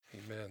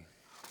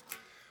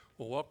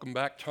Well, welcome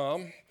back,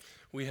 Tom.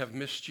 We have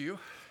missed you,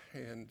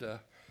 and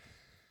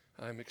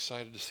I'm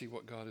excited to see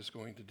what God is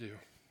going to do.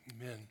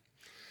 Amen.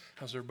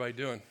 How's everybody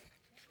doing?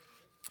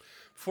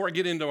 Before I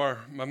get into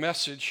my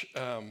message,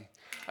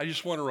 I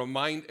just want to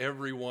remind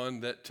everyone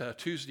that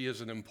Tuesday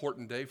is an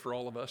important day for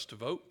all of us to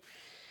vote.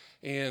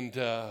 And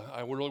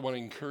I really want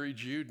to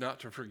encourage you not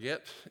to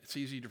forget. It's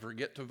easy to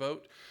forget to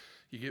vote.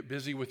 You get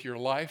busy with your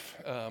life.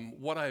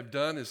 What I've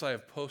done is I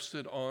have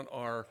posted on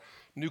our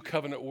New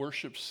Covenant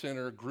Worship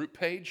Center group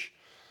page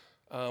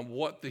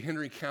what the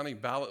Henry County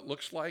ballot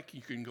looks like.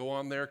 You can go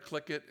on there,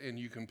 click it, and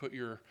you can put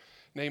your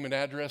name and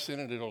address in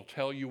it. It'll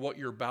tell you what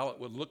your ballot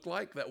would look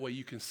like. That way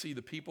you can see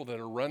the people that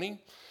are running,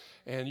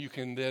 and you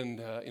can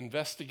then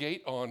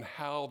investigate on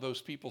how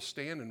those people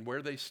stand and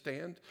where they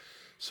stand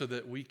so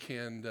that we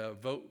can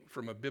vote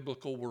from a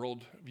biblical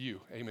world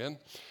view. Amen.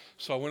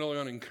 So I want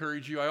to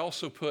encourage you. I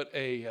also put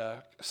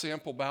a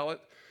sample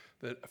ballot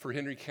for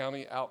Henry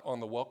County out on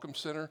the Welcome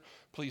Center.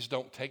 Please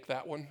don't take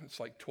that one. It's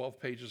like 12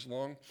 pages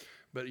long,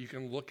 but you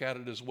can look at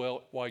it as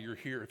well while you're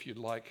here if you'd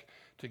like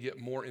to get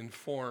more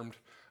informed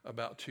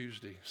about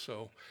Tuesday.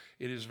 So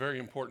it is very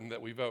important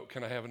that we vote.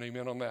 Can I have an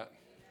amen on that?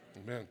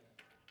 Amen.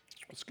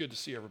 It's good to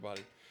see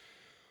everybody.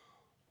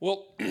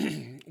 Well,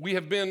 we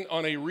have been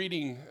on a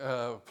reading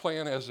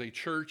plan as a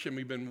church, and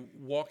we've been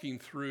walking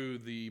through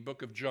the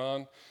book of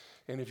John.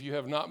 And if you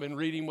have not been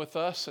reading with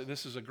us,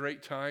 this is a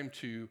great time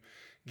to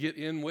get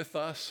in with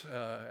us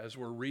as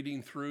we're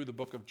reading through the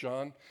book of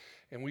John.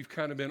 And we've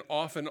kind of been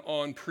off and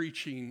on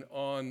preaching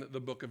on the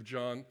book of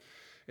John.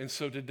 And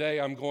so today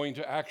I'm going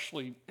to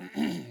actually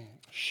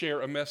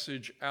share a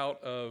message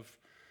out of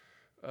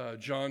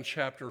John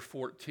chapter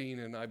 14.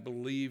 And I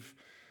believe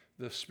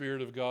the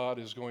Spirit of God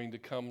is going to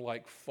come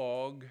like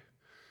fog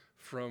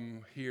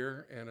from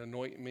here and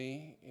anoint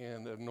me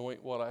and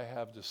anoint what I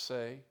have to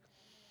say.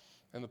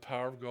 And the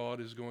power of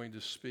God is going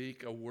to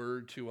speak a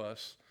word to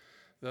us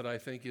that I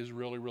think is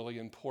really, really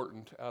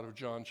important out of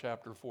John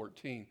chapter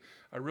 14.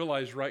 I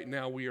realize right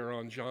now we are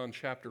on John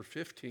chapter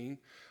 15.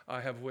 I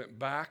have went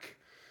back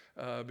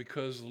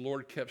because the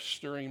Lord kept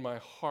stirring my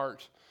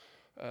heart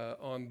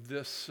on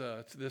this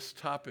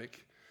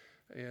topic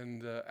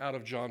and out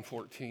of John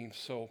 14.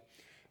 So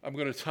I'm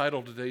going to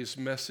title today's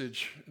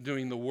message,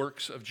 Doing the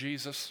Works of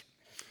Jesus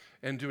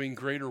and Doing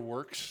Greater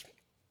Works.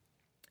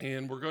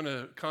 And we're going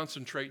to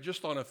concentrate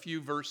just on a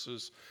few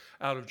verses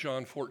out of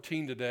John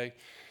 14 today.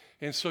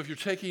 And so if you're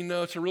taking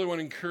notes, I really want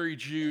to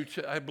encourage you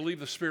I believe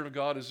the Spirit of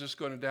God is just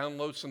going to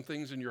download some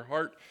things in your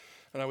heart.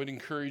 And I would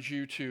encourage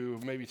you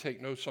to maybe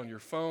take notes on your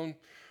phone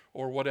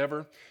or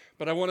whatever.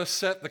 But I want to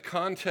set the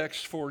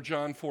context for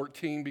John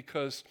 14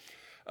 because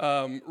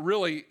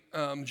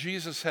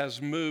Jesus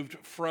has moved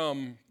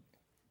from,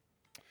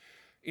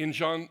 in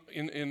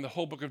the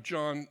whole book of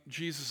John,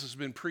 Jesus has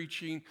been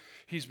preaching,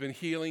 he's been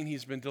healing,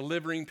 he's been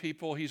delivering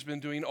people, he's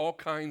been doing all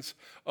kinds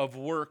of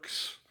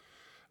works.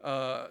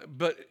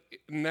 But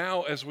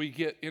now as we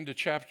get into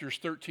chapters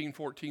 13,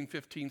 14,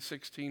 15,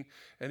 16,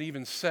 and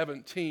even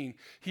 17,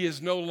 he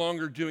is no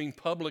longer doing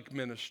public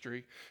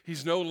ministry.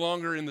 He's no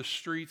longer in the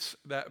streets.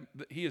 That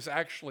he is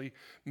actually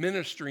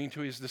ministering to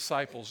his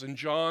disciples. And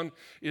John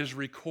is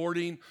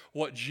recording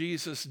what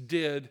Jesus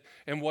did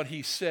and what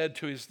he said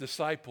to his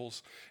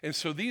disciples. And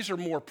so these are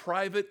more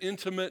private,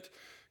 intimate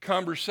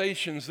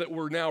conversations that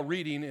we're now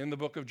reading in the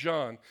book of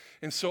John.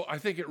 And so I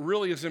think it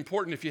really is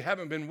important. If you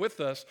haven't been with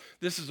us,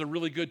 this is a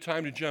really good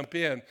time to jump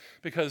in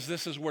because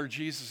this is where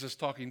Jesus is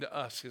talking to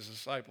us, his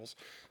disciples.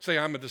 Say,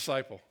 I'm a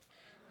disciple.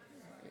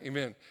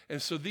 Amen. And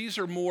so these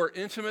are more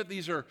intimate.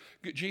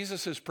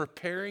 Jesus is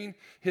preparing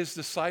his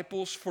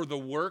disciples for the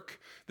work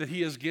that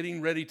he is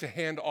getting ready to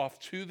hand off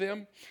to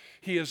them.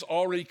 He has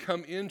already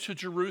come into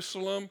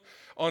Jerusalem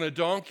on a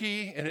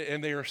donkey,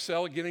 and they are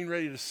getting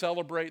ready to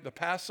celebrate the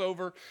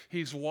Passover.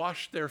 He's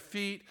washed their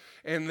feet,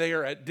 and they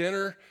are at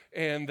dinner,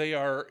 and they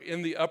are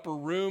in the upper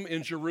room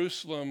in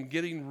Jerusalem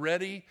getting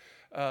ready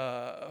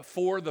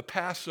for the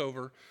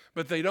Passover,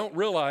 but they don't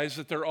realize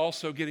that they're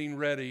also getting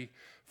ready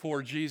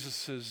for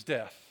Jesus'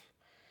 death.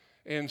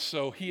 And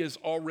so he has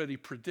already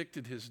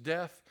predicted his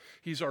death.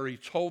 He's already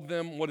told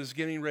them what is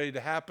getting ready to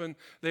happen.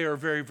 They are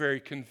very, very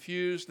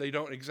confused. They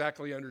don't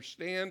exactly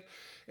understand.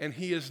 And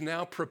he is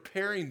now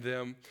preparing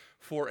them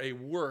for a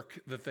work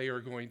that they are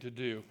going to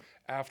do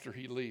after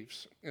he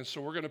leaves. And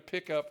so we're going to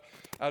pick up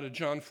out of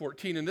John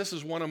 14. And this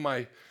is one of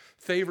my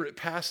favorite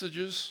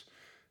passages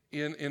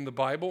in the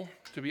Bible,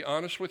 to be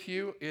honest with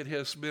you. It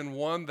has been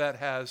one that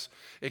has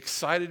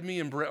excited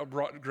me and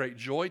brought great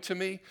joy to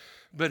me.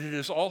 But it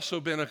has also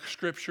been a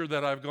scripture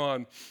that I've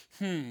gone,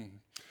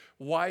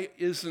 why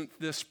isn't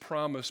this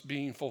promise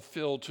being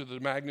fulfilled to the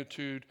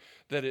magnitude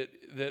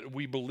that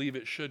we believe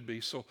it should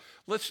be? So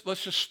let's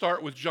just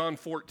start with John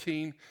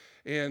 14,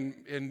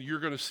 and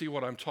you're going to see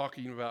what I'm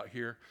talking about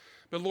here.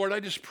 But Lord, I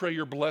just pray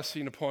your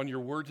blessing upon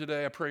your word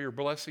today. I pray your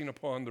blessing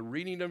upon the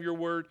reading of your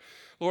word.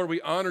 Lord, we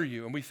honor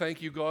you, and we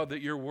thank you, God,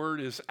 that your word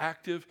is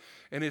active,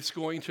 and it's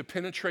going to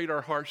penetrate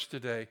our hearts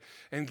today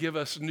and give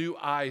us new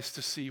eyes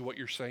to see what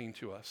you're saying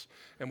to us.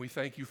 And we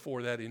thank you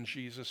for that in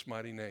Jesus'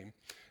 mighty name.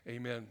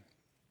 Amen.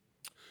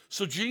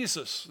 So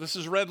Jesus, this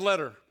is red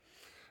letter.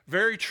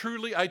 Very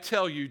truly I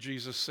tell you,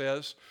 Jesus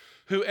says,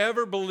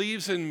 whoever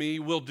believes in me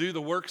will do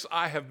the works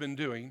I have been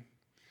doing,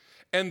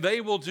 and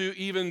they will do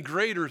even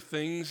greater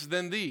things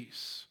than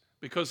these,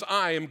 because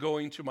I am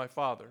going to my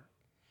Father.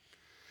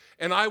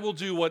 And I will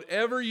do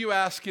whatever you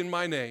ask in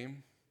my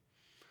name,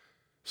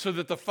 so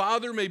that the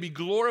Father may be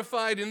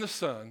glorified in the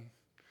Son,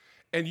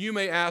 and you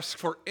may ask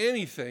for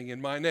anything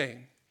in my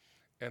name,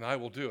 and I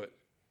will do it.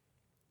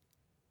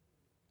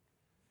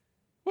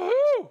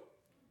 Woohoo!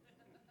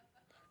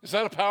 Is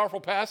that a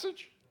powerful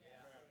passage?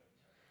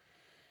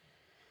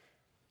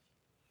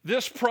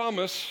 This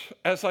promise,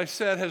 as I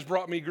said, has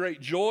brought me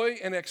great joy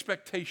and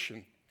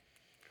expectation.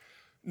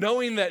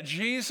 Knowing that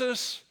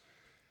Jesus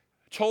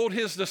told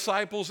his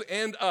disciples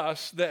and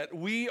us that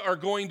we are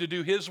going to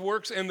do his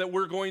works and that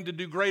we're going to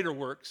do greater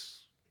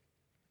works.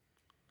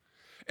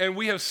 And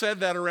we have said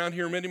that around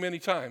here many, many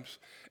times.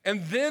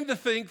 And then to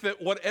think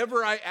that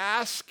whatever I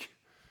ask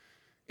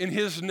in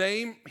his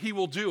name, he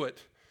will do it.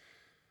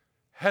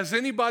 Has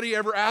anybody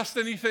ever asked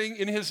anything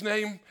in his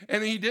name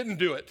and he didn't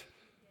do it?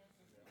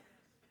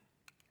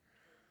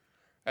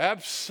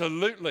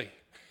 Absolutely.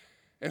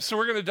 And so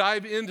we're going to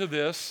dive into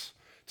this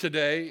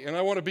today, and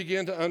I want to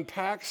begin to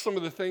unpack some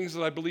of the things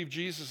that I believe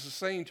Jesus is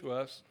saying to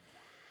us.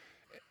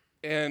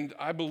 And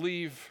I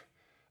believe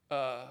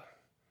we're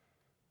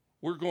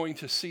going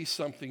to see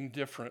something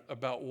different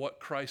about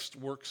what Christ's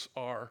works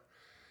are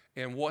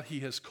and what he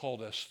has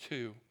called us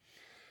to.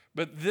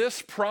 But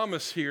this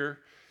promise here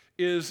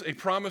is a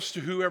promise to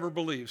whoever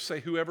believes. Say,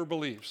 whoever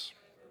believes.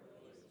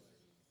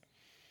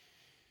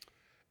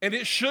 And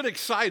it should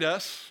excite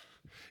us.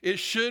 It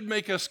should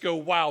make us go,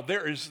 wow,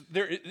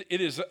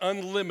 it is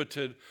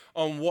unlimited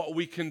on what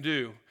we can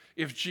do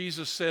if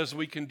Jesus says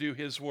we can do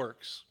his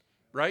works,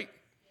 right?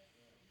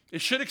 It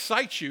should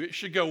excite you. It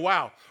should go,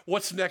 wow,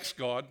 what's next,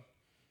 God?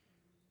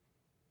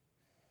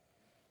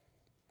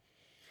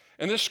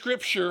 And this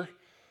scripture,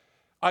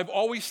 I've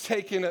always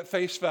taken at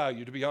face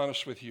value, to be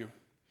honest with you.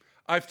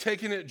 I've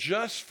taken it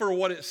just for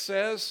what it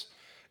says,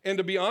 and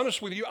to be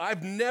honest with you,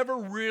 I've never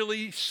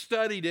really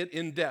studied it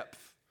in depth.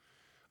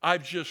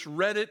 I've just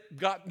read it,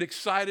 gotten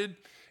excited,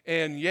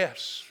 and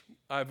yes,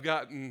 I've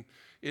gotten,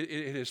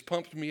 it has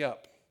pumped me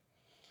up.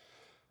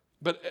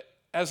 But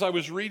as I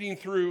was reading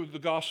through the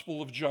Gospel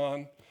of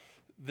John,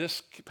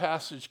 this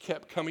passage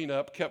kept coming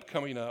up.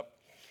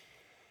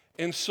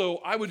 And so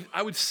I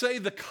would say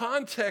the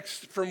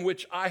context from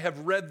which I have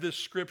read this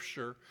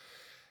scripture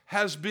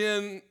has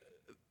been,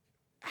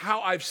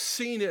 how I've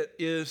seen it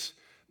is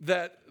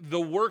that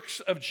the works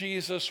of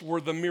Jesus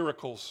were the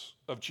miracles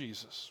of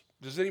Jesus.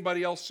 Does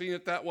anybody else see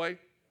it that way?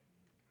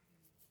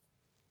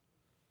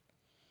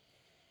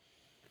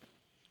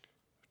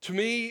 To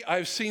me,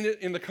 I've seen it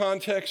in the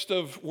context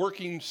of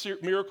working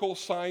miracles,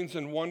 signs,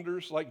 and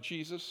wonders like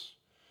Jesus.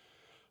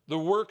 The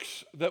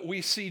works that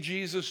we see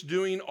Jesus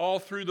doing all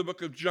through the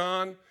book of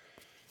John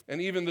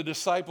and even the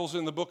disciples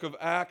in the book of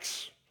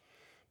Acts.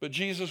 But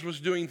Jesus was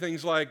doing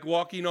things like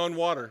walking on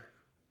water,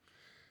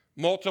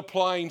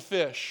 multiplying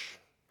fish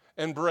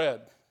and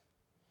bread,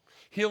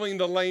 healing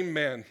the lame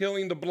man,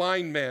 healing the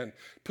blind man,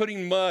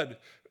 putting mud,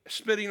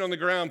 spitting on the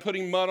ground,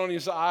 putting mud on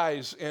his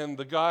eyes, and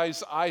the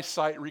guy's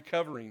eyesight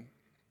recovering,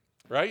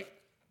 right?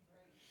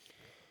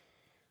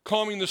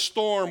 Calming the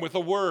storm with a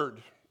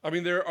word. I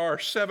mean, there are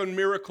 7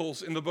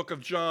 miracles in the book of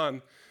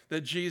John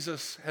that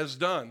Jesus has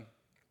done.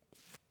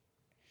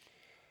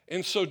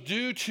 And so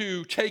due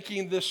to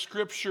taking this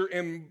scripture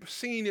and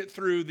seeing it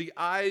through the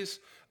eyes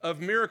of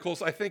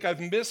miracles, I think I've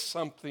missed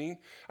something.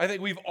 I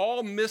think we've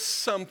all missed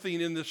something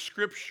in the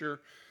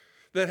scripture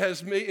that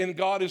has made, and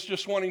God is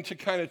just wanting to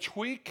kind of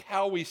tweak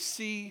how we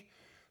see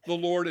the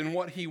Lord and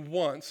what he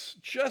wants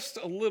just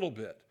a little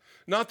bit.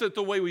 Not that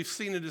the way we've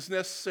seen it is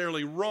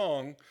necessarily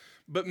wrong,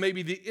 but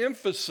maybe the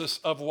emphasis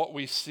of what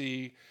we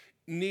see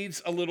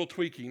needs a little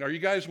tweaking. Are you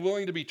guys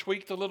willing to be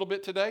tweaked a little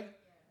bit today?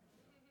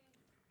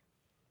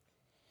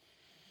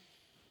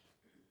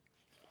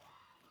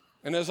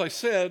 And as I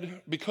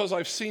said, because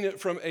I've seen it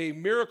from a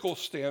miracle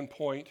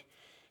standpoint,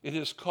 it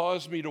has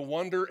caused me to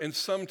wonder and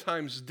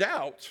sometimes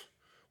doubt,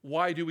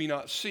 why do we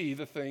not see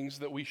the things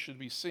that we should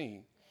be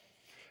seeing?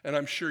 And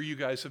I'm sure you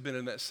guys have been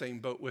in that same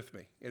boat with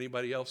me.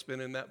 Anybody else been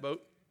in that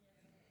boat?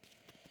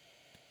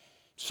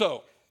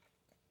 So,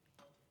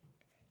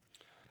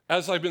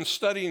 as I've been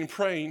studying and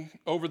praying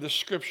over this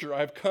scripture,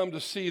 I've come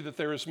to see that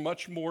there is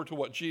much more to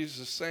what Jesus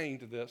is saying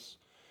to this,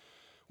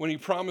 when he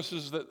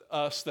promises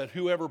us that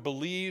whoever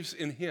believes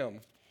in him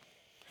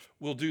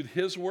will do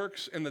his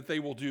works and that they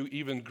will do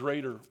even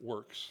greater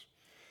works.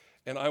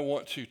 And I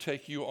want to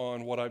take you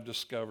on what I've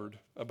discovered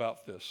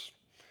about this.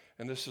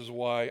 And this is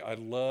why I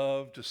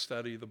love to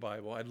study the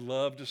Bible. I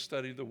love to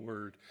study the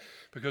Word,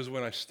 because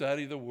when I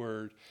study the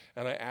Word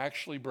and I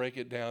actually break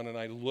it down and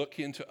I look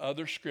into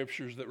other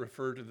scriptures that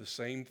refer to the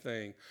same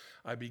thing,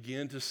 I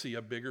begin to see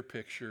a bigger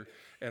picture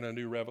and a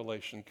new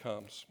revelation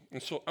comes.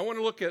 And so I want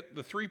to look at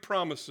the 3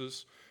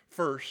 promises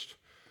first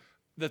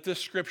that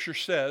this scripture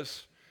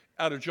says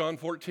out of John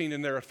 14.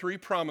 And there are 3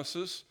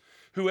 promises.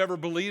 Whoever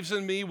believes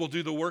in me will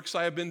do the works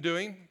I have been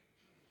doing.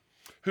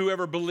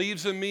 Whoever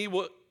believes in me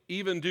will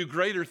even do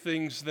greater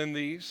things than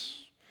these.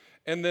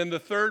 And then the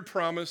third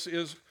promise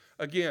is,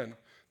 again,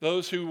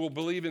 those who will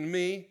believe in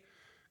me,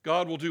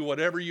 God will do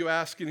whatever you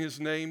ask in his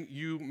name.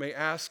 You may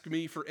ask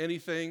me for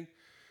anything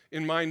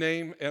in my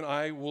name, and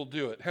I will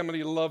do it. How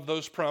many love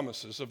those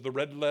promises of the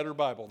red letter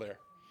Bible there?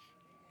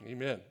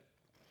 Amen.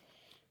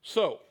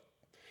 So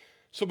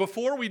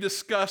before we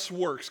discuss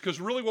works,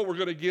 because really what we're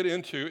going to get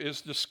into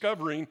is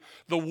discovering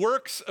the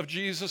works of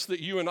Jesus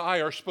that you and I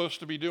are supposed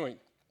to be doing.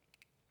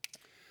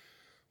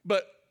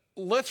 But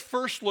let's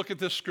first look at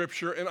this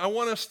scripture, and I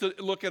want us to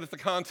look at it the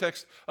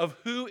context of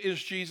who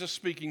is Jesus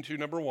speaking to,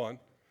 number one.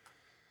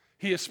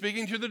 He is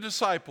speaking to the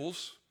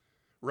disciples,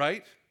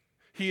 right?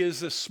 He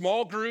is a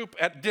small group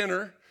at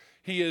dinner.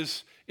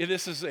 This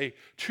is a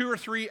 2 or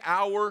 3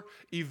 hour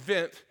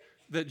event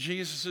that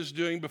Jesus is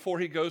doing before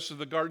he goes to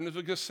the Garden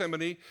of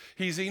Gethsemane.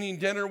 He's eating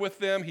dinner with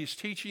them. He's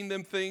teaching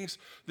them things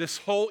this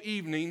whole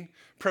evening,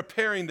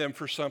 preparing them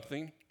for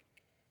something.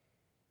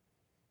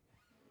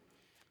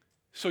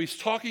 So he's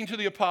talking to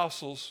the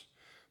apostles,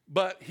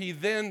 but he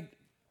then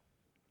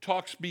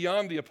talks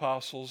beyond the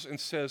apostles and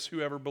says,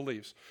 whoever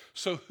believes.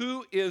 So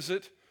who is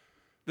it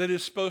that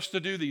is supposed to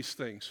do these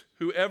things?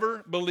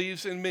 Whoever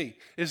believes in me.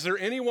 Is there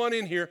anyone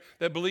in here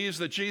that believes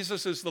that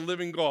Jesus is the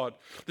living God,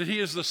 that he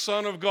is the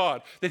Son of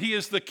God, that he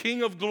is the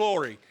King of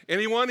glory?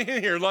 Anyone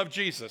in here love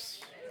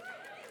Jesus?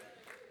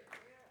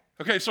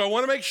 Okay, so I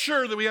want to make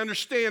sure that we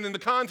understand in the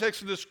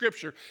context of this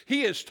scripture,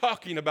 he is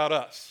talking about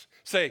us.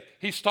 Say,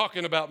 he's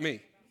talking about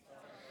me.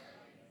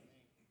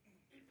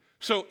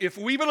 So if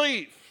we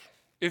believe,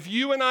 if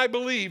you and I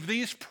believe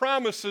these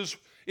promises,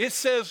 it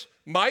says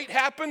might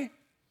happen,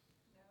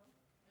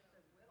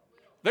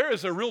 there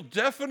is a real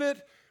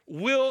definite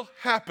will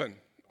happen.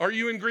 Are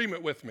you in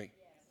agreement with me?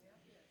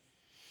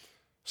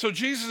 So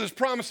Jesus is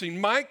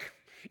promising, Mike,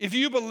 if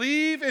you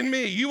believe in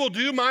me, you will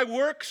do my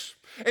works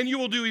and you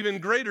will do even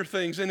greater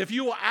things. And if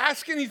you will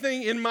ask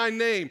anything in my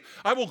name,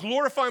 I will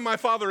glorify my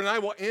Father and I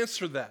will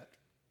answer that.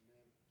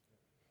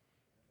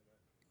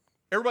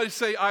 Everybody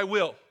say, I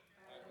will.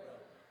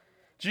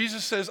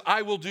 Jesus says,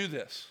 I will do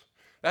this.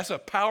 That's a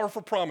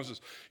powerful promise.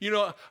 You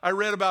know, I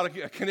read about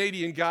a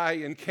Canadian guy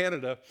in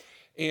Canada,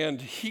 and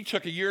he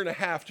took 1.5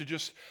 years to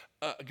just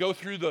go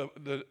through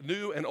the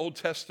New and Old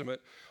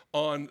Testament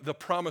on the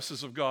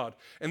promises of God.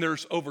 And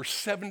there's over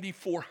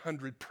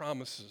 7,400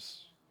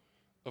 promises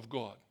of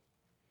God.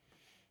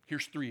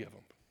 Here's 3 of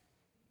them.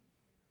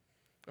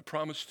 A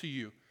promise to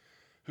you,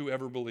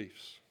 whoever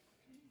believes.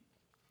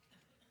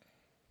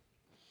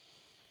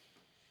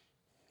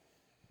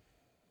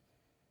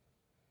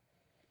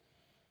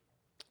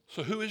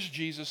 So who is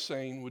Jesus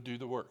saying would do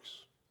the works?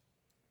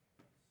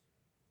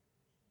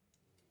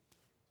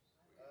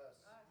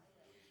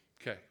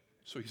 Okay,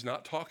 so he's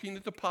not talking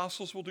that the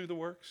apostles will do the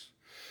works.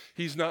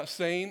 He's not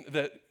saying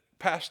that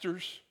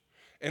pastors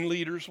and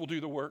leaders will do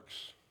the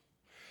works.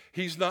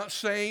 He's not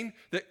saying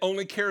that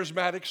only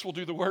charismatics will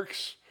do the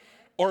works,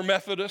 or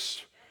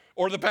Methodists,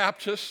 or the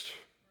Baptists.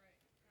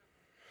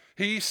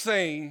 He's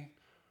saying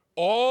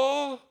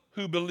all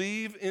who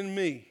believe in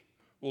me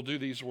will do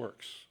these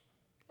works.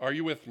 Are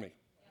you with me?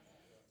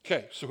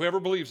 Okay, so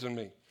whoever believes in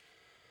me.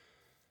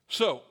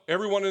 So,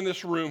 everyone in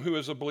this room who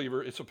is a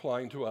believer, it's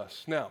applying to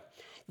us. Now,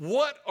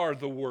 what are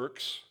the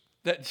works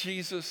that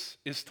Jesus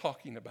is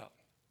talking about?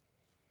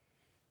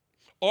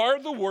 Are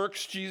the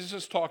works Jesus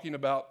is talking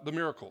about the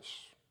miracles?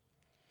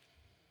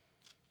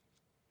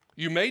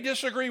 You may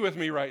disagree with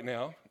me right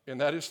now,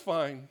 and that is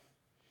fine,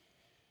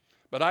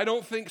 but I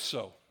don't think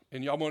so.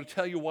 And I'm going to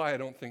tell you why I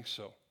don't think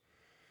so.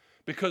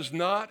 Because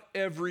not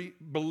every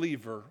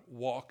believer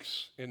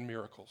walks in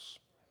miracles.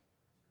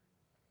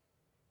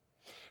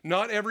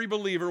 Not every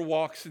believer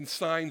walks in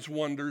signs,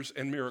 wonders,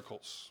 and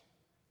miracles.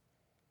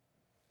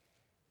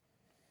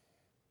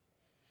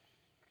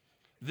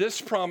 This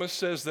promise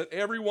says that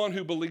everyone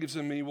who believes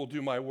in me will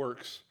do my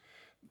works.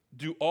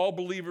 Do all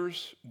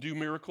believers do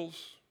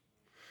miracles?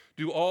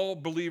 Do all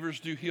believers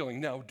do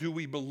healing? Now, do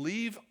we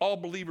believe all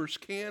believers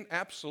can?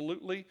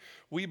 Absolutely.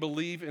 We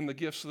believe in the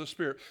gifts of the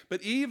Spirit.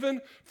 But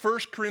even 1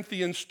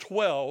 Corinthians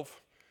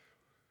 12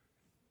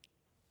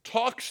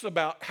 talks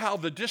about how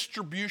the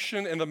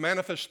distribution and the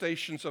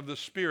manifestations of the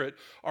Spirit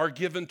are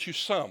given to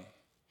some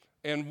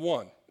and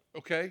one,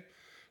 okay?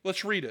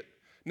 Let's read it.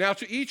 Now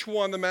to each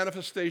one the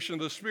manifestation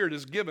of the Spirit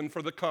is given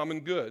for the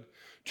common good.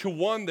 To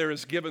one there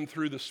is given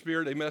through the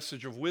Spirit a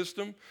message of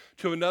wisdom,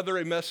 to another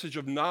a message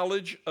of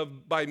knowledge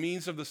by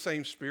means of the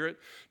same Spirit,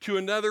 to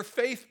another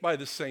faith by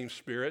the same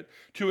Spirit,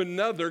 to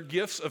another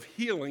gifts of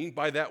healing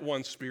by that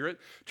one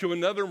Spirit, to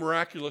another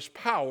miraculous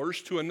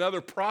powers, to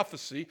another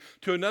prophecy,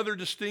 to another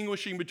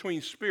distinguishing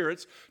between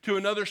spirits, to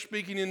another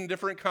speaking in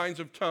different kinds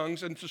of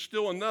tongues, and to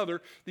still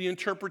another the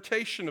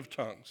interpretation of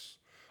tongues.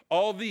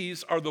 All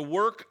these are the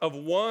work of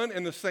one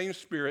and the same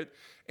Spirit,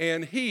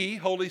 and He,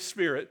 Holy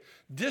Spirit,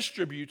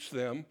 distributes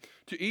them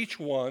to each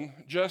one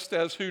just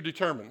as who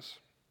determines?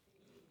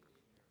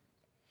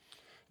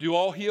 Do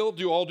all heal?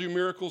 Do all do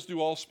miracles?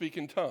 Do all speak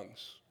in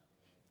tongues?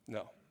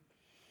 No.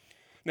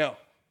 Now,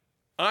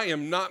 I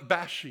am not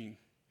bashing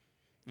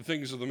the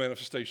things of the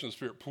manifestation of the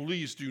Spirit.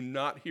 Please do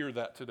not hear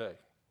that today.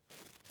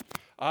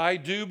 I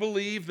do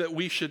believe that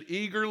we should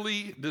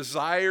eagerly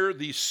desire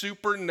these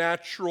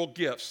supernatural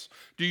gifts.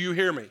 Do you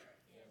hear me?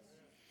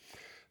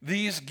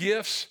 These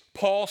gifts,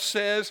 Paul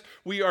says,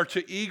 we are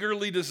to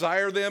eagerly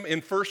desire them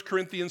in 1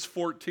 Corinthians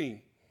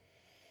 14.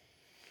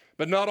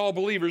 But not all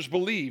believers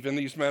believe in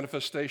these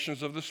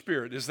manifestations of the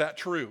Spirit. Is that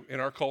true in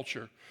our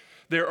culture?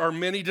 There are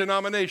many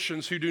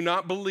denominations who do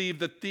not believe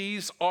that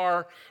these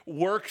are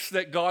works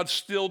that God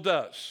still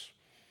does.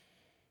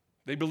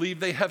 They believe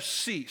they have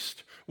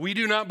ceased. We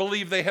do not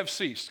believe they have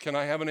ceased. Can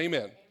I have an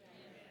amen? Amen.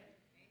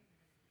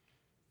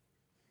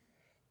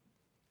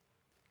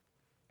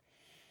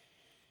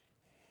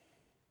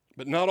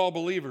 But not all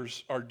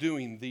believers are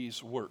doing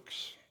these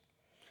works.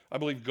 I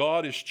believe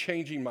God is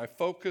changing my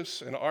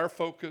focus and our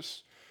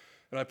focus,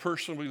 and I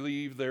personally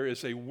believe there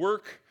is a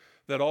work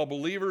that all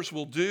believers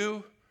will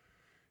do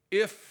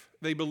if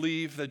they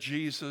believe that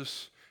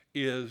Jesus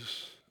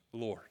is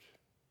Lord.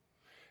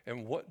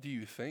 And what do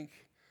you think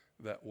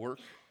that work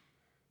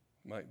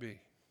might be?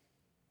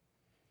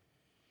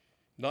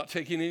 Not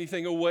taking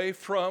anything away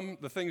from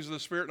the things of the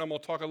Spirit, and I'm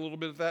going to talk a little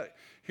bit of that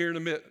here in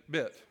a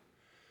bit.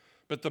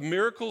 But the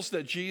miracles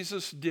that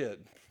Jesus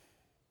did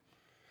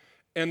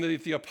and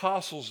that the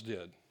apostles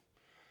did,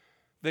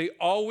 they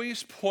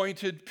always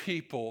pointed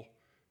people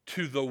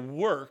to the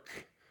work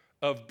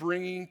of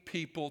bringing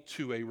people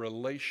to a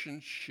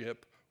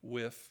relationship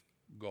with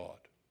God.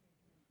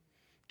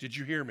 Did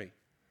you hear me?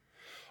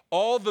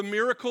 All the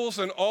miracles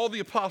and all the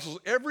apostles,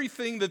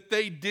 everything that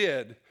they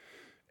did,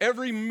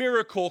 every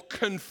miracle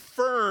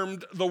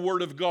confirmed the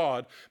word of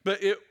God.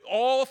 But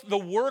all the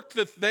work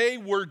that they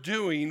were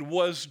doing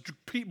was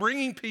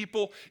bringing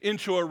people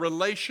into a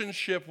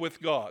relationship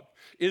with God.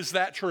 Is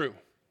that true?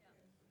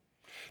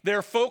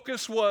 Their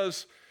focus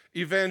was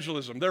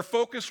evangelism. Their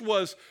focus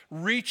was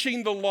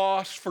reaching the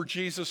lost for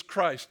Jesus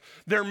Christ.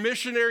 Their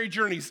missionary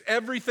journeys,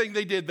 everything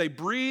they did, they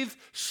breathed,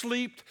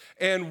 slept,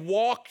 and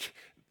walked,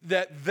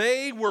 that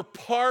they were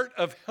part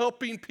of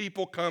helping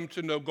people come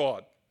to know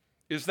God.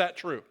 Is that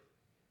true?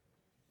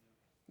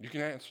 You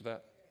can answer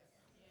that.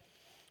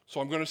 So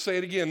I'm going to say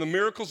it again. The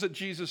miracles that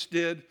Jesus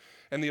did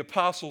and the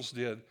apostles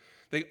did,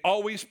 they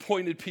always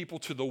pointed people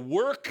to the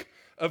work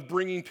of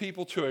bringing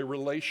people to a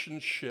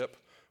relationship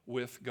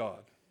with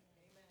God.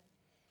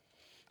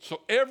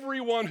 So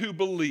everyone who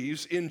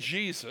believes in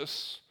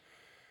Jesus,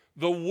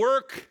 the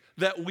work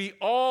that we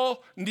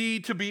all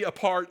need to be a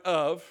part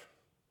of,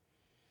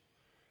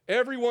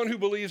 everyone who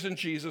believes in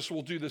Jesus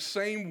will do the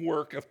same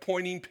work of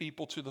pointing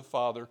people to the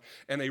Father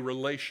and a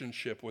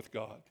relationship with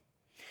God,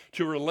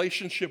 to a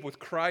relationship with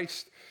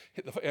Christ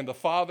and the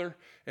Father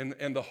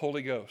and the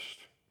Holy Ghost.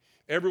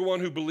 Everyone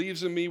who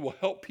believes in me will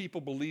help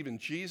people believe in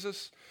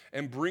Jesus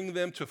and bring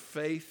them to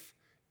faith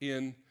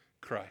in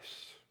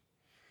Christ.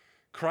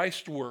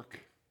 Christ's work,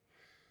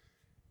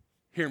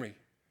 hear me,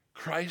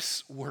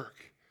 Christ's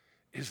work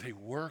is a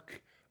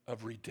work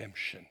of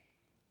redemption.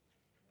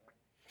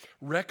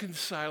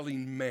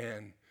 Reconciling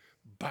man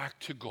back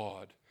to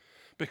God,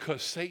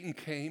 because Satan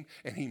came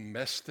and he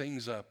messed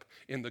things up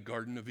in the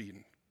Garden of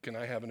Eden. Can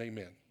I have an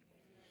amen?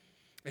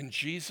 And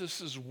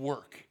Jesus'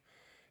 work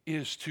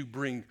is to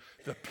bring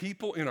the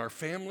people in our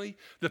family,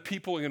 the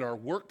people in our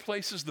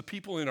workplaces, the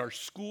people in our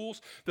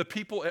schools, the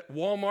people at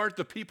Walmart,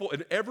 the people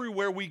and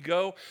everywhere we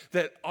go,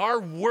 that our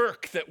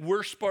work that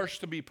we're supposed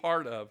to be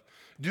part of,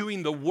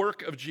 doing the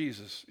work of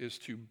Jesus, is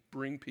to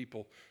bring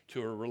people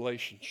to a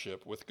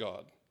relationship with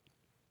God.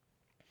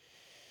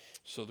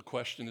 So the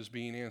question is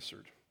being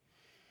answered.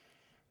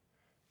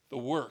 The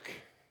work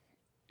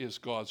is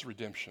God's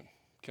redemption.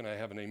 Can I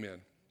have an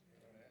amen?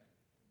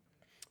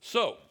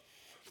 So,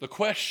 the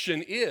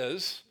question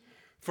is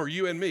for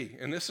you and me,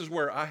 and this is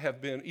where I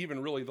have been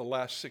even really the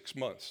last 6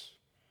 months.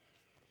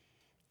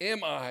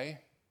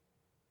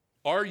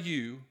 Are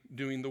you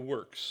doing the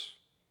works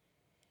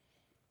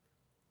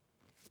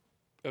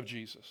of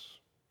Jesus?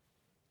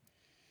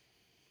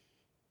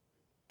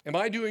 Am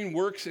I doing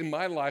works in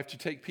my life to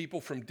take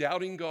people from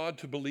doubting God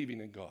to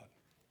believing in God?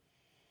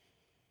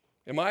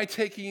 Am I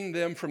taking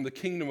them from the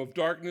kingdom of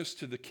darkness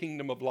to the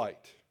kingdom of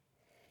light?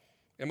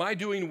 Am I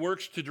doing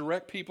works to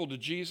direct people to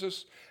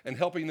Jesus and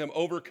helping them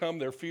overcome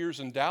their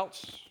fears and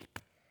doubts?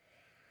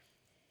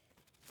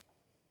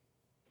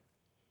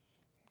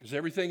 Is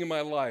everything in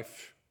my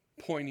life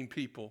pointing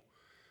people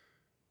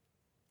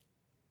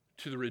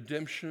to the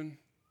redemption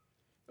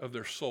of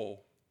their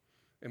soul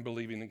and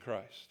believing in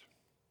Christ?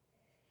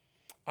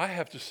 I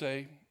have to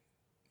say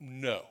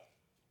no.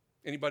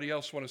 Anybody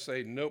else want to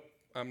say, nope,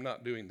 I'm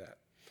not doing that?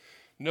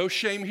 No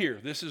shame here.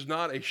 This is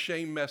not a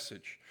shame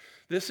message.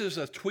 This is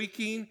a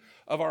tweaking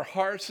of our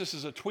hearts. This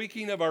is a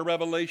tweaking of our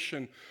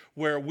revelation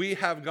where we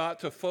have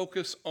got to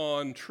focus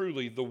on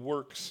truly the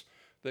works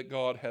that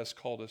God has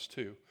called us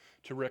to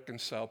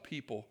reconcile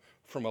people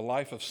from a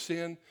life of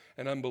sin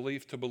and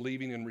unbelief to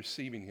believing and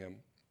receiving Him.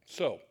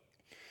 So,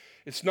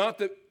 it's not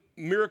that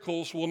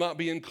miracles will not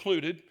be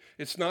included.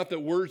 It's not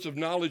that words of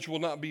knowledge will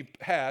not be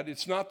had.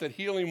 It's not that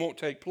healing won't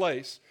take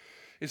place.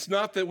 It's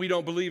not that we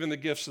don't believe in the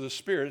gifts of the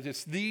Spirit.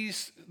 It's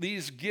these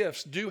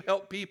gifts do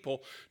help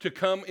people to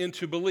come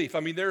into belief.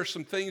 I mean, there are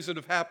some things that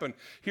have happened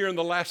here in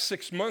the last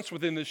 6 months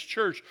within this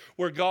church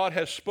where God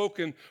has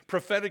spoken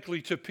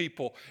prophetically to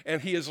people,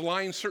 and he has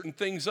lined certain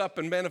things up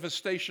and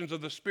manifestations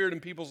of the Spirit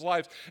in people's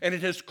lives, and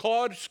it has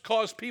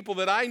caused people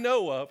that I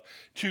know of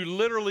to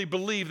literally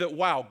believe that,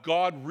 wow,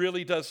 God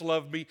really does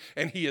love me,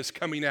 and he is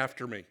coming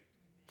after me.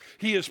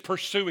 He is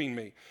pursuing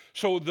me.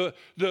 So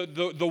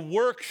the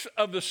works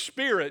of the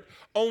Spirit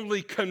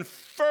only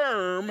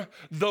confirm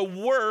the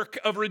work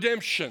of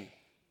redemption.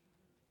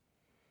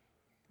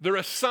 They're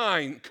a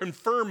sign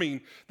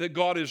confirming that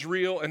God is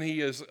real and he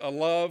is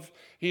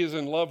He is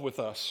in love with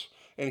us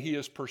and he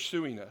is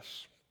pursuing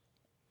us.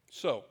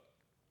 So,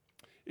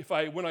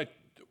 when I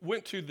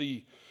went to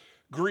the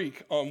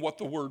Greek on what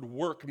the word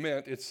work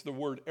meant, it's the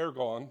word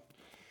ergon,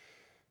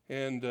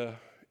 and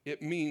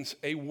it means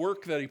a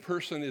work that a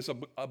person is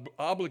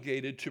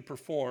obligated to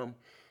perform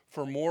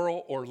for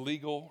moral or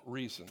legal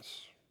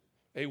reasons.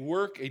 A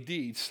work, a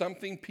deed,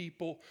 something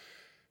people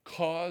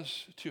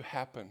cause to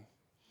happen.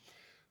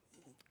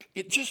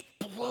 It just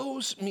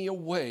blows me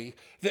away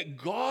that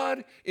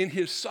God, in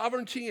his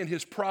sovereignty and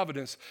his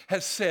providence,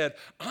 has said,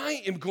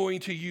 I am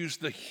going to use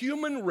the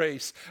human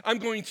race.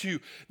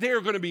 They are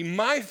going to be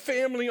my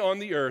family on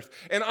the earth,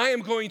 and I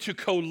am going to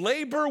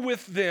co-labor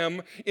with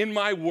them in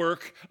my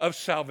work of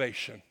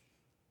salvation.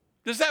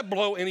 Does that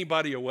blow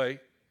anybody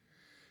away?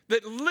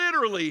 That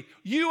literally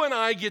you and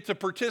I get to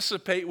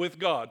participate with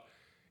God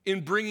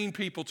in bringing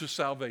people to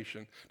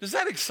salvation. Does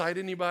that excite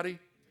anybody?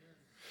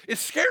 It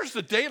scares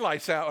the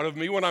daylights out of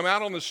me when I'm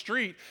out on the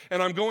street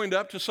and I'm going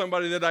up to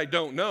somebody that I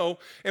don't know.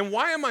 And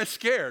why am I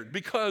scared?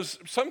 Because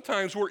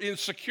sometimes we're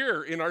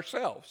insecure in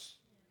ourselves.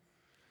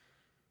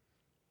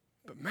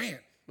 But man,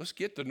 let's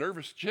get the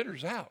nervous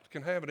jitters out.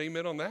 Can I have an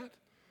amen on that?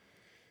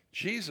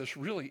 Jesus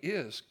really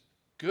is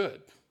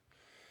good.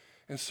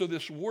 And so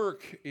this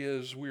work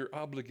is we're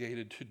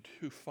obligated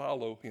to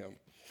follow him.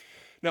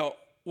 Now,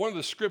 one of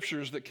the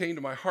scriptures that came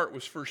to my heart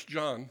was 1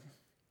 John.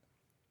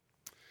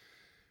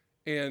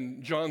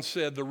 And John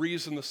said the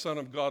reason the Son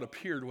of God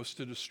appeared was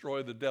to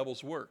destroy the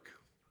devil's work.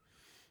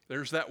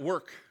 There's that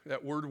work,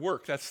 that word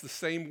work. That's the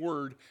same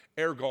word,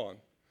 ergon.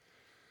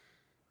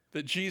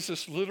 That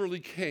Jesus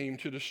literally came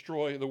to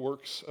destroy the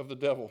works of the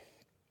devil.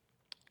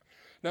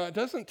 Now, it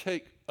doesn't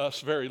take us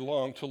very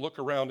long to look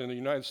around in the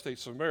United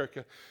States of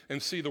America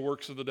and see the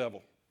works of the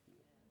devil.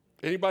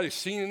 Anybody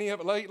seen any of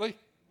it lately?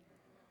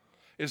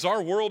 Is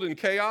our world in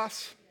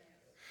chaos?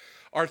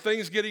 Are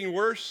things getting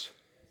worse?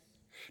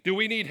 Do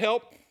we need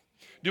help?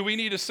 Do we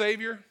need a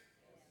Savior?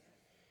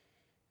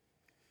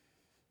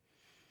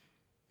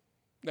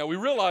 Now, we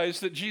realize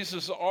that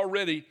Jesus has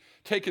already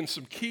taken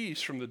some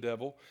keys from the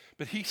devil,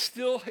 but he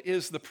still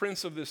is the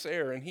prince of this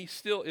air, and he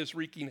still is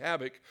wreaking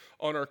havoc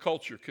on our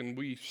culture. Can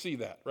we see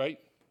that, right?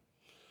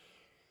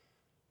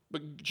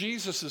 But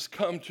Jesus has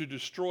come to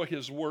destroy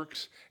his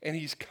works, and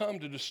he's come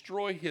to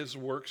destroy his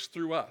works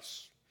through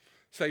us.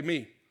 Say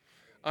me.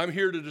 I'm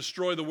here to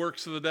destroy the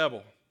works of the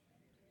devil.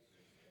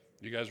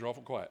 You guys are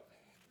awful quiet.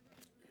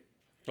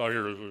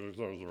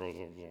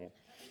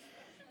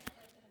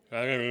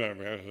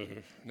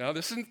 Now,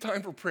 this isn't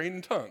time for praying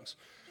in tongues.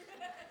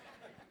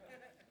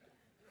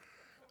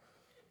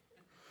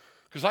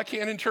 Because I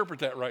can't interpret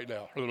that right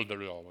now.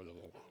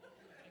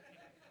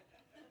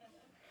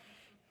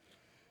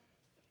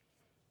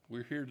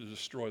 We're here to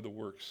destroy the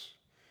works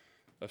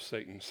of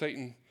Satan.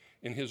 Satan,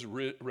 in his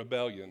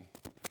rebellion,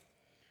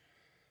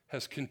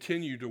 has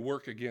continued to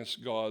work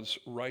against God's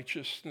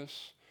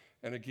righteousness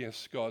and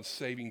against God's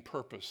saving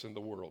purpose in the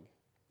world,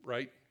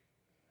 right?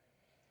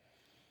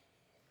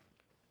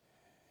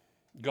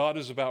 God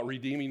is about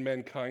redeeming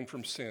mankind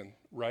from sin,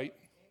 right?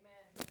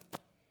 Amen.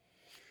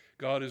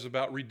 God is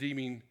about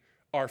redeeming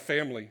our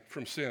family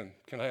from sin.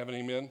 Can I have an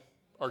amen?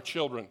 Our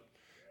children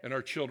and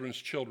our children's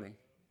children.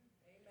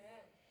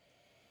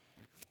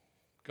 Amen.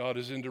 God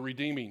is into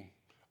redeeming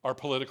our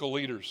political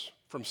leaders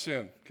from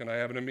sin. Can I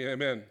have an amen?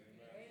 Amen.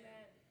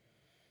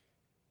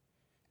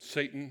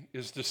 Satan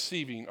is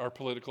deceiving our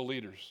political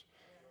leaders.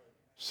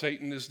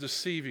 Satan is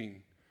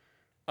deceiving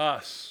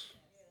us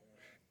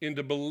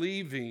into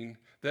believing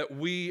that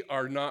we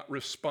are not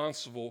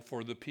responsible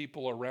for the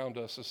people around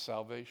us'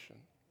 salvation.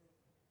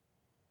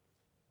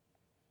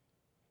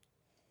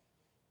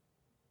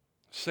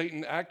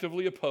 Satan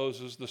actively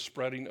opposes the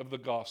spreading of the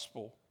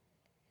gospel.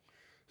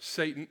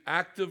 Satan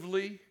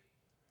actively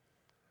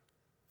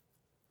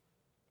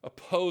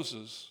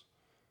opposes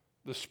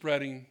the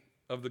spreading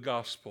of the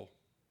gospel.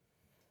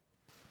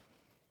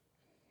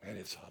 Man,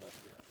 it's hot up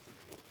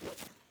here.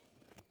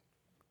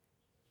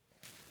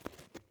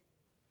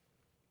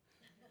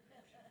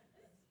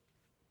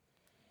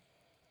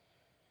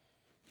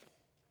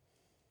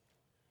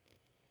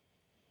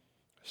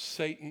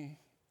 Satan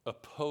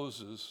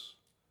opposes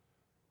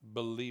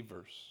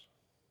believers.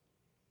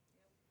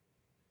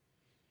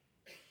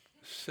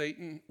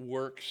 Satan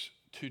works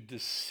to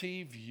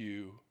deceive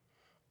you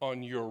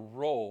on your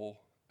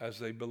role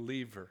as a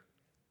believer.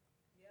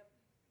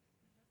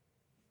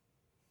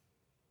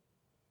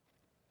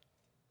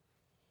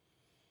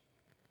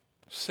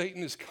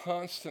 Satan is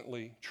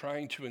constantly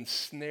trying to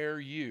ensnare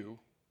you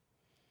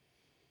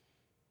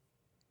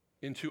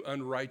into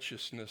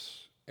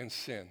unrighteousness and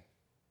sin.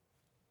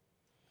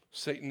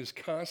 Satan is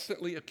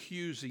constantly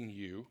accusing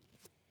you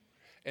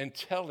and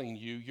telling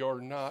you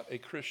you're not a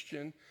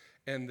Christian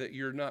and that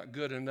you're not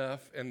good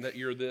enough and that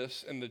you're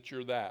this and that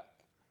you're that,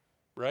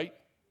 right?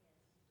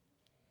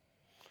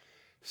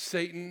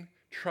 Satan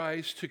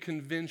tries to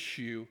convince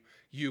you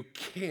you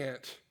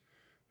can't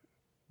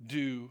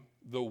do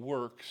the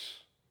works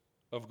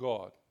of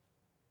God.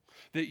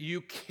 That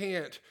you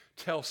can't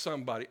tell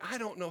somebody, I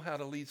don't know how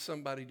to lead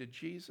somebody to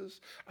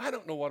Jesus. I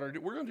don't know what to do.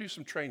 We're going to do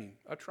some training.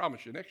 I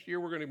promise you. Next year,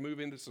 we're going to move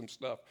into some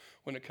stuff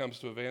when it comes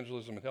to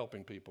evangelism and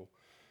helping people.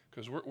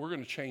 Because we're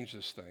going to change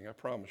this thing. I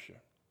promise you.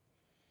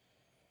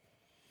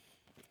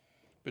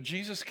 But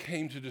Jesus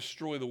came to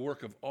destroy the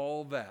work of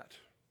all that.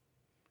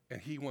 And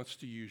he wants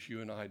to use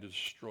you and I to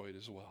destroy it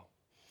as well.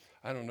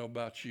 I don't know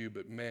about you,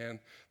 but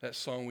man, that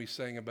song we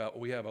sang about,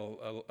 we have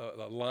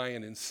a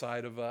lion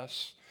inside of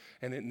us,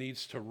 and it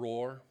needs to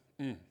roar.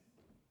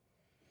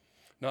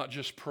 Not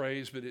just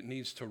praise, but it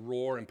needs to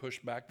roar and push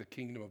back the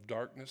kingdom of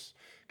darkness.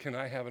 Can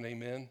I have an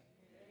amen?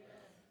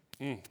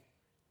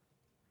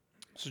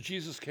 So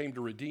Jesus came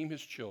to redeem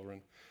his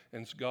children,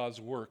 and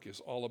God's work is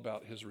all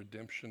about his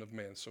redemption of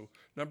man. So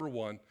number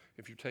one,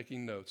 if you're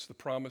taking notes, the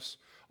promise,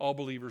 all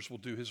believers will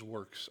do his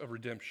works of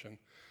redemption,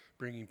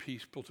 bringing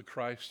people to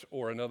Christ,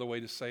 or another way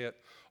to say it,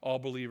 all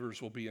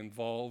believers will be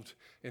involved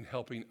in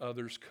helping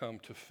others come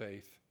to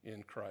faith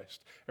in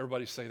Christ.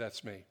 Everybody say,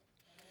 that's me.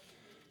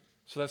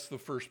 So that's the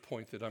first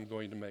point that I'm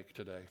going to make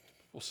today.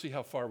 We'll see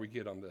how far we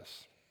get on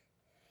this.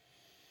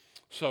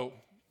 So,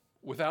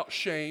 without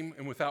shame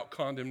and without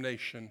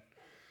condemnation,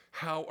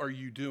 how are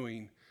you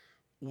doing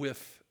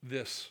with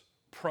this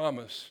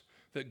promise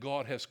that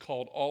God has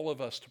called all of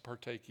us to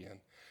partake in?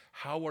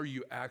 How are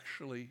you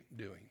actually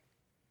doing?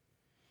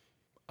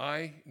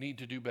 I need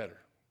to do better.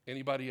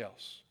 Anybody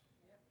else?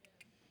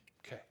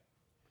 Okay.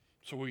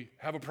 So we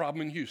have a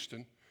problem in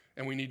Houston,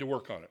 and we need to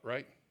work on it,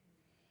 right?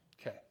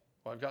 Okay.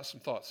 Well, I've got some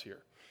thoughts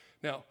here.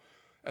 Now,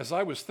 as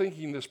I was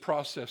thinking this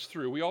process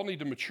through, we all need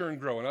to mature and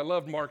grow. And I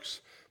loved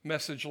Mark's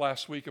message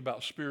last week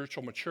about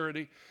spiritual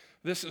maturity.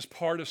 This is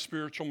part of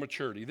spiritual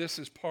maturity. This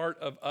is part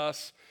of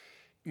us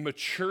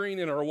maturing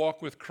in our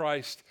walk with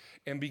Christ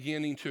and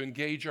beginning to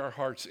engage our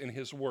hearts in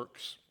his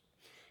works.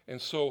 And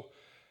so,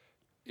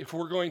 if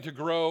we're going to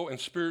grow and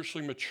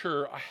spiritually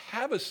mature, I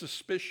have a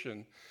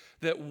suspicion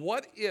that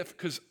what if,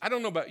 because I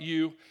don't know about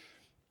you,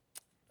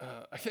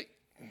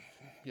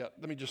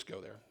 let me just go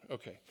there.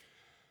 Okay.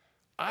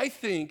 I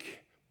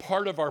think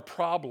part of our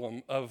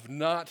problem of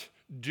not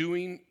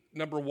doing,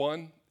 number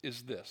one,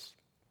 is this.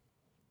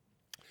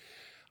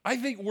 I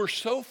think we're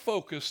so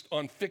focused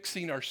on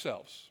fixing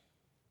ourselves.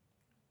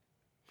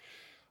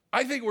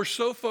 I think we're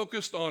so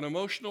focused on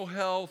emotional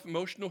health,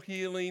 emotional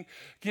healing,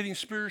 getting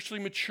spiritually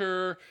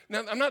mature.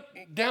 Now, I'm not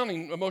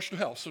downing emotional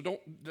health, so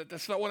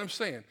that's not what I'm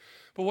saying.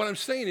 But what I'm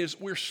saying is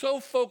we're so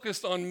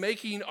focused on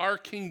making our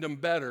kingdom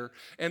better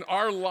and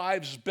our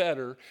lives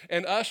better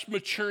and us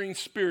maturing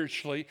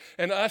spiritually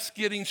and us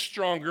getting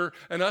stronger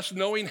and us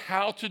knowing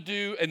how to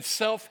do and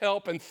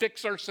self-help and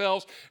fix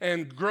ourselves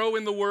and grow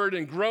in the Word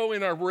and grow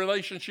in our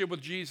relationship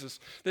with Jesus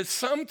that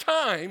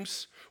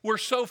sometimes we're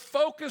so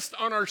focused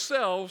on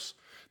ourselves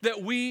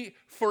that we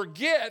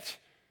forget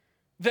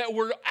that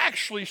we're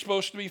actually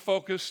supposed to be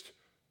focused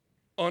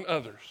on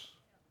others.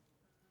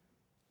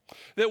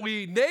 That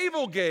we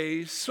navel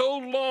gaze so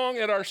long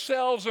at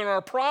ourselves and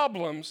our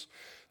problems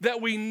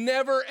that we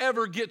never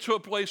ever get to a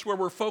place where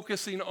we're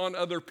focusing on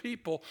other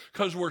people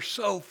because we're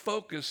so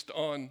focused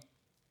on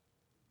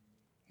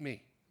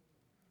me.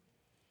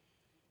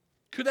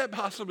 Could that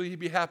possibly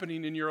be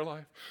happening in your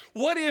life?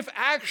 What if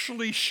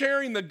actually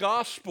sharing the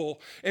gospel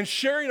and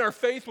sharing our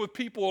faith with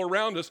people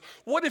around us,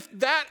 what if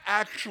that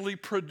actually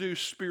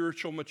produced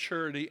spiritual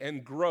maturity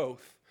and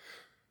growth?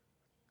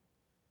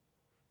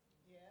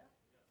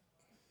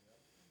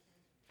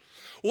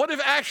 What if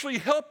actually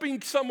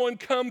helping someone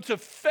come to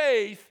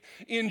faith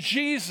in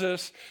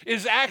Jesus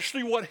is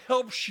actually what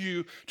helps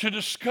you to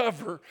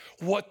discover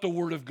what the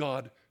Word of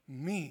God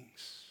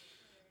means?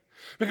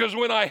 Because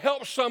when I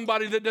help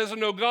somebody that doesn't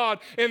know God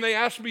and they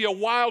ask me a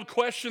wild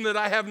question that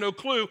I have no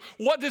clue,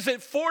 what does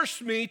it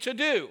force me to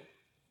do?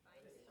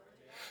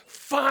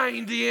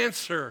 Find the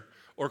answer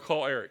or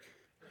call Eric.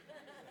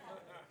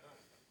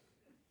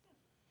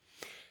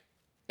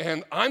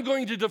 And I'm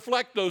going to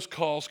deflect those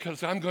calls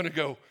because I'm going to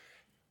go,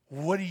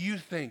 what do you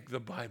think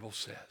the Bible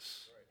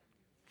says?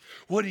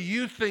 What do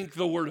you think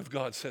the Word of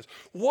God says?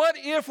 What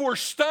if we're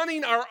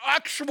stunning our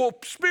actual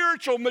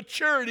spiritual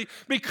maturity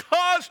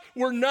because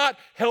we're not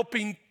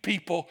helping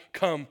people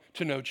come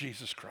to know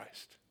Jesus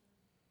Christ?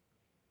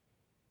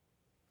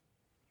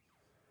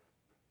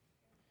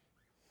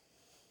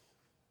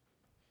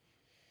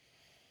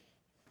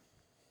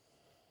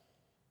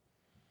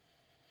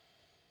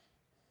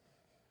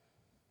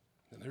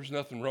 And there's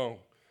nothing wrong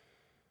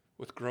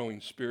with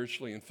growing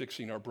spiritually and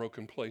fixing our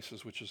broken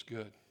places, which is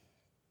good.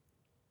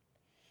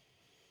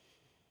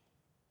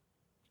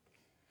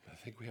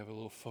 think we have a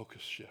little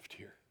focus shift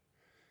here.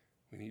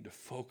 We need to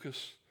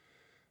focus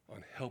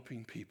on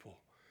helping people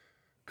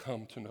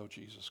come to know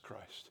Jesus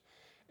Christ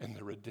and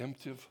the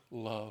redemptive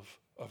love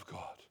of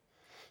God.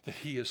 That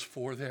he is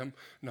for them,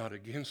 not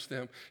against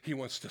them. He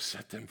wants to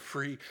set them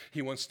free.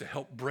 He wants to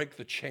help break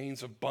the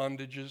chains of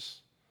bondages.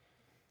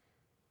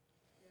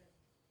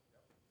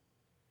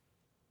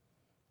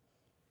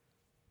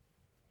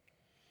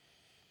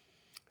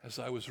 As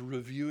I was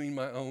reviewing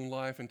my own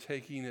life and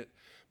taking it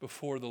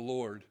before the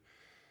Lord,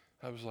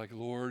 I was like,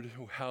 Lord,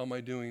 how am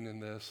I doing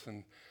in this?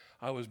 And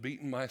I was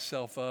beating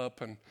myself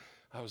up, and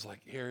I was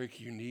like,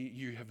 Eric,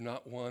 you have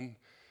not won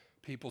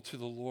people to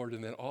the Lord.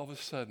 And then all of a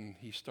sudden,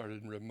 he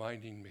started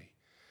reminding me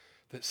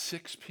that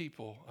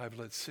I've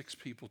led 6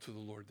 people to the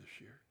Lord this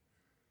year.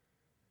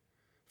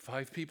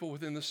 5 people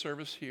within the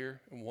service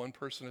here and 1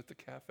 person at the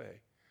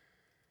cafe.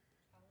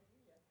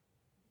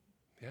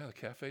 Yeah, the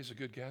cafe is a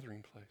good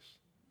gathering place.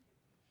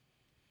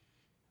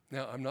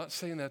 Now, I'm not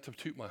saying that to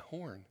toot my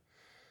horn.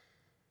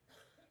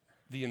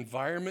 The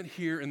environment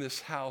here in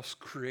this house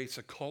creates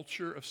a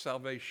culture of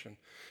salvation.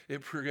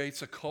 It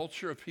creates a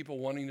culture of people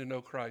wanting to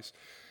know Christ.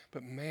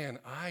 But man,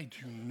 I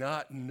do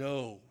not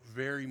know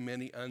very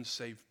many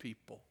unsaved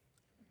people.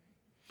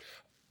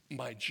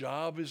 My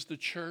job is the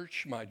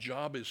church. My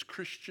job is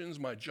Christians.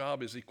 My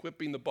job is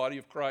equipping the body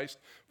of Christ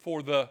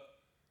for the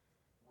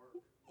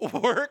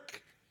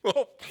work.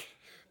 Well,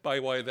 by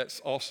the way, that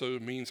also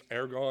means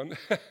ergon.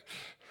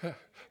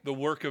 The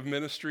work of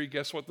ministry.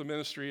 Guess what the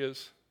ministry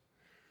is?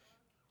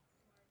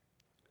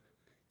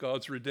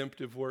 God's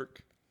redemptive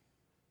work.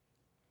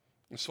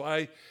 And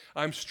so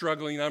I'm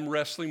struggling, I'm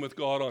wrestling with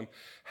God on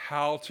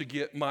how to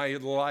get my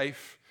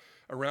life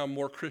around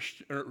more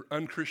Christian or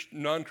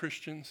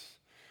non-Christians.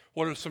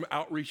 What are some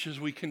outreaches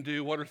we can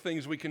do? What are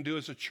things we can do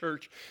as a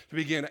church to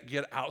begin to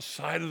get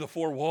outside of the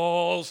 4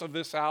 walls of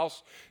this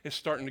house? It's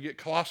starting to get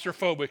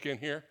claustrophobic in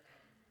here.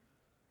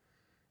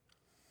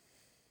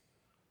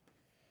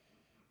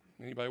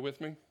 Anybody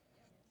with me?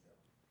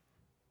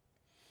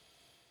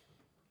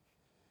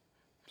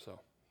 So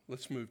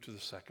let's move to the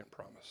second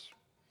promise.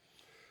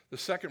 The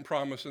second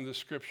promise in this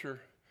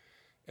scripture,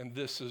 and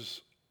this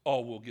is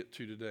all we'll get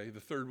to today. The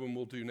third one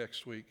we'll do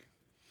next week.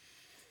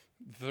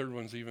 The third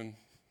one's even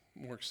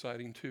more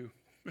exciting too.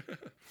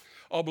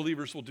 All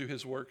believers will do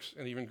his works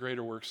and even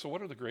greater works. So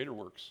what are the greater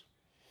works?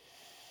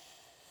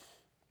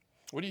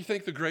 What do you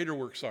think the greater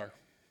works are?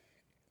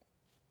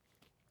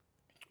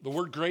 The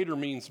word greater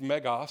means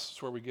megas.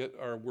 It's where we get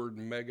our word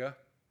mega.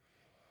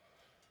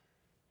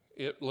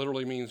 It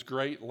literally means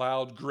great,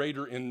 loud,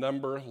 greater in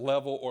number,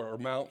 level, or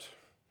amount.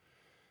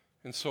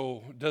 And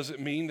so does it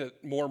mean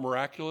that more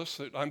miraculous,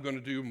 that I'm going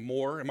to do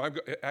more?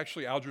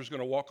 Actually, Alger's going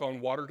to walk on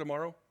water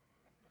tomorrow?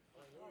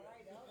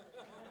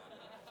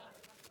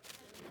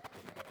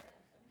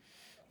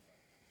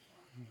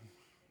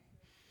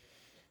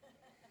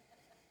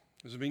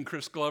 Does it mean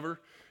Chris Glover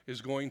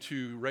is going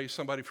to raise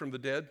somebody from the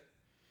dead?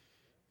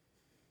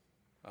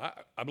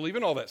 I believe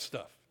in all that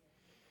stuff.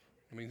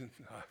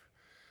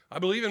 I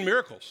believe in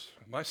miracles.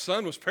 My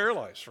son was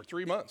paralyzed for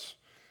 3 months,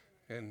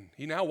 and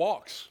he now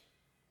walks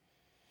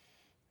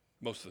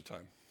most of the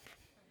time.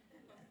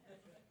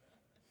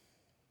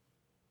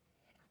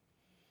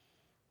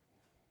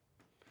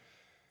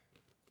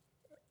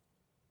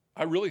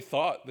 I really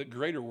thought that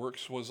greater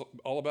works was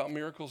all about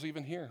miracles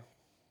even here.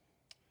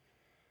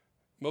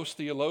 Most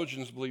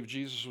theologians believe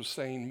Jesus was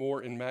saying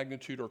more in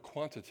magnitude or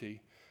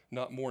quantity,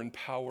 not more in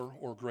power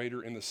or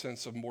greater in the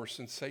sense of more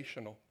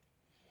sensational.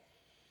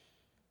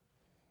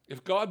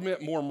 If God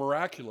meant more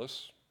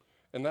miraculous,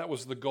 and that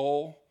was the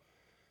goal,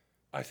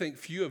 I think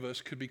few of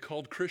us could be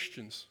called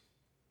Christians,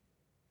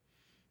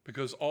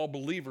 because all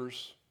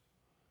believers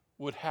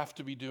would have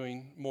to be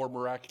doing more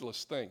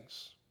miraculous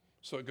things.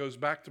 So it goes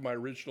back to my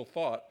original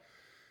thought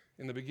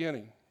in the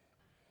beginning.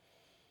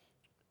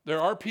 There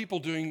are people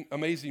doing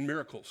amazing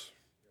miracles.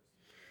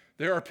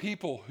 There are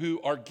people who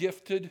are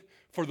gifted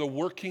for the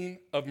working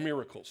of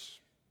miracles.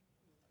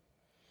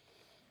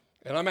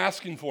 And I'm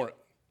asking for it.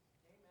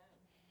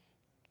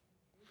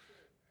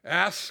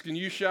 Ask and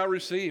you shall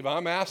receive.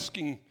 I'm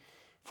asking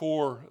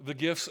for the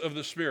gifts of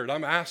the Spirit.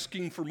 I'm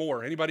asking for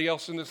more. Anybody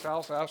else in this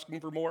house asking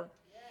for more?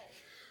 Yes.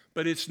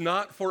 But it's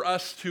not for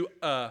us to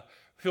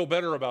feel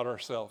better about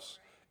ourselves.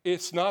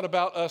 It's not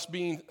about us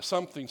being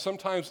something.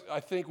 Sometimes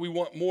I think we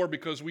want more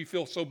because we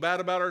feel so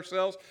bad about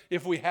ourselves.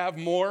 If we have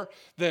more,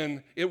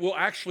 then it will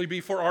actually be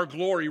for our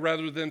glory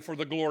rather than for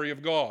the glory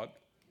of God.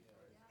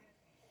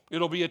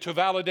 It'll be to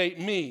validate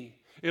me.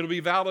 It'll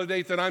be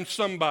validate that I'm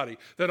somebody,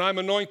 that I'm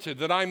anointed,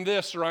 that I'm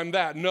this or I'm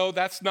that. No,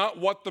 that's not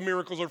what the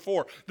miracles are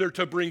for. They're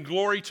to bring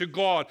glory to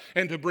God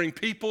and to bring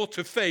people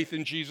to faith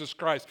in Jesus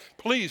Christ.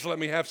 Please let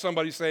me have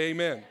somebody say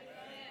amen. Amen.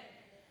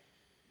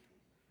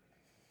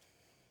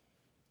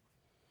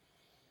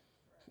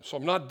 So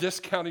I'm not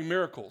discounting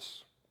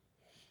miracles.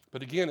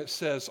 But again, it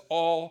says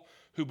all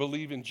who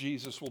believe in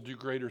Jesus will do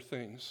greater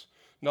things.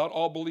 Not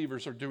all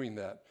believers are doing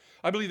that.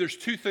 I believe there's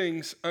 2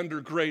 things under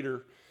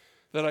greater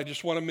that I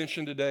just want to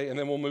mention today, and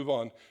then we'll move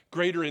on.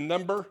 Greater in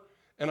number,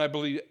 and I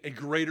believe a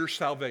greater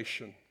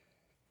salvation.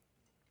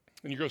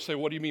 And you're going to say,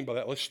 what do you mean by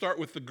that? Let's start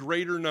with the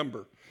greater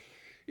number.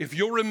 If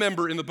you'll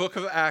remember in the book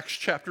of Acts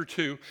chapter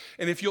 2,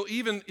 and if you'll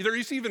even, there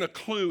is even a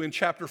clue in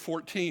chapter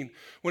 14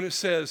 when it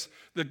says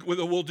that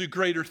we'll do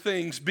greater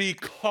things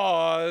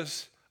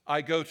because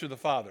I go to the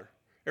Father.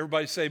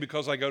 Everybody say,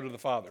 because I go to the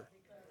Father.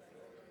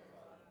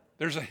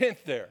 There's a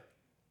hint there.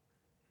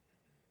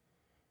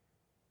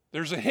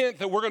 There's a hint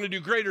that we're going to do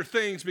greater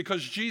things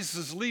because Jesus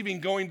is leaving,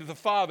 going to the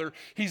Father.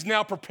 He's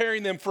now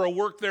preparing them for a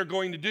work they're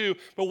going to do.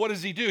 But what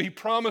does he do? He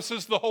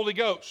promises the Holy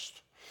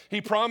Ghost.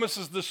 He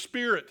promises the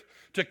Spirit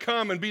to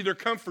come and be their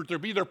comfort, to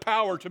be their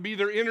power, to be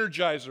their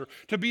energizer,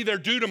 to be their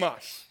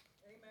dunamis.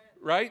 Amen.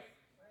 Right?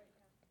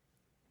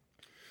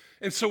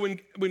 And so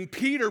when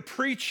Peter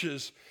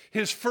preaches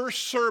his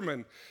first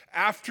sermon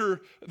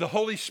after the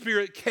Holy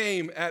Spirit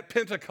came at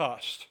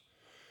Pentecost,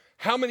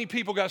 how many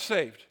people got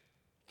saved?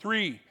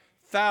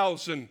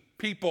 3,000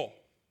 people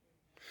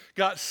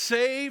got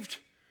saved,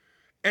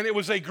 and it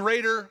was a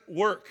greater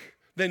work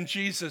than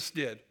Jesus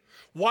did.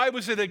 Why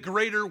was it a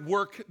greater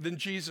work than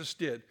Jesus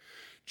did?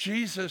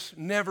 Jesus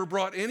never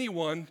brought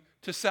anyone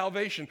to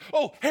salvation.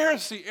 Oh,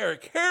 heresy,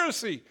 Eric,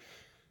 heresy.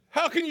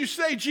 How can you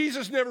say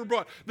Jesus never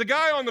brought? The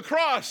guy on the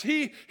cross,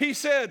 he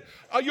said,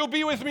 you'll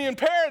be with me in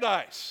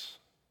paradise.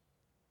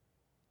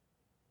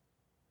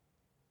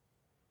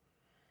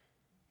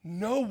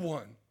 No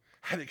one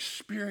had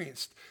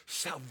experienced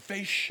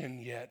salvation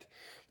yet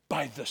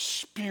by the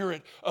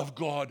Spirit of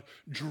God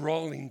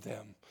drawing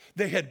them.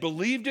 They had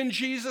believed in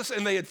Jesus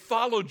and they had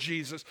followed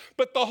Jesus,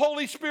 but the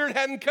Holy Spirit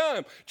hadn't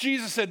come.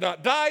 Jesus had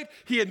not died.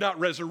 He had not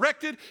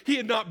resurrected. He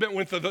had not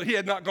he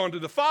had not gone to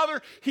the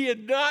Father. He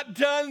had not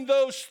done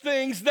those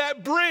things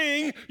that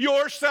bring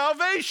your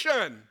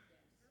salvation.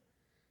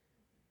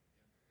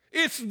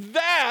 It's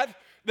that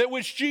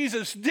which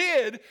Jesus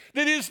did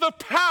that is the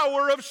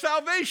power of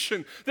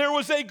salvation. There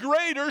was a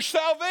greater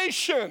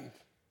salvation.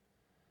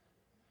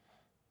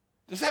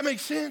 Does that make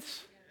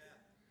sense?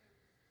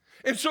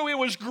 And so it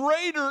was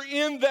greater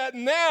in that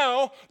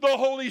now the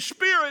Holy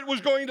Spirit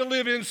was going to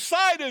live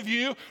inside of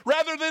you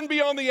rather than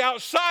be on the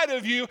outside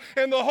of you.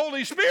 And the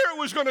Holy Spirit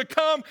was going to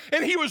come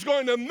and he was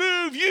going to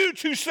move you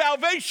to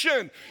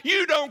salvation.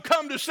 You don't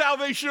come to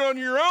salvation on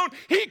your own.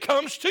 He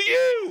comes to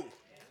you.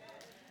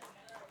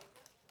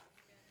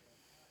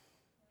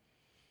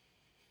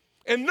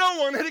 And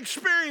no one had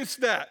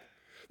experienced that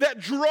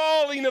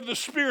drawing of the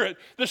Spirit.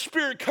 The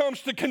Spirit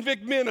comes to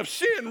convict men of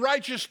sin,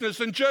 righteousness,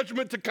 and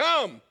judgment to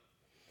come.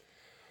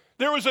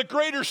 There was a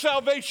greater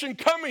salvation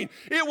coming.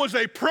 It was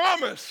a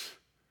promise.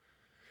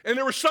 And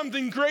there was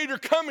something greater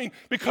coming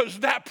because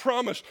that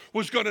promise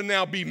was going to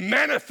now be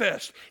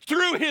manifest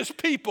through his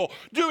people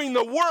doing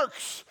the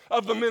works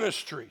of the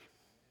ministry.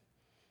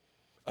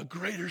 A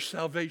greater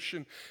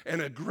salvation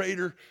and a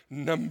greater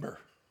number.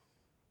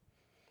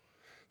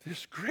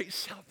 This great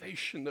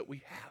salvation that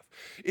we have,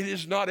 it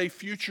is not a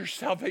future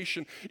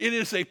salvation. It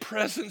is a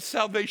present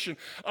salvation.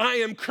 I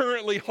am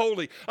currently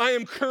holy. I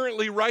am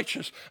currently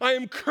righteous. I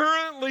am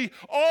currently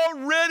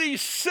already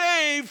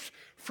saved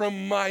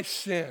from my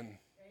sin.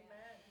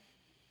 Amen.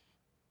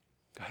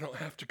 I don't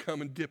have to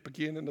come and dip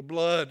again in the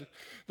blood.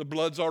 The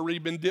blood's already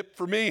been dipped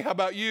for me. How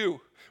about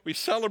you? We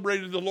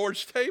celebrated the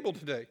Lord's table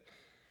today.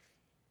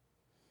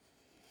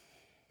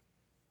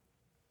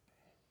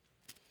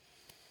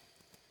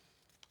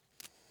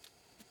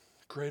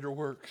 Greater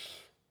works,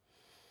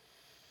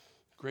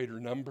 greater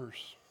numbers.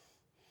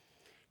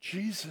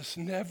 Jesus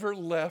never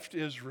left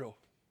Israel.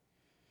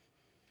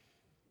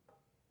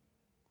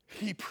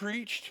 He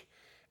preached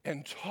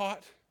and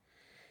taught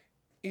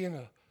in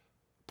a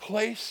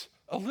place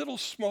a little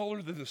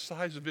smaller than the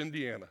size of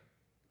Indiana.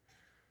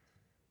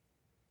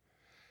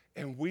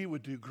 And we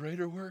would do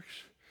greater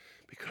works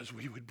because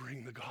we would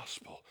bring the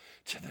gospel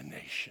to the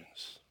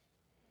nations.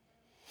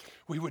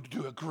 We would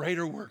do a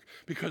greater work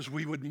because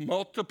we would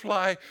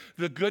multiply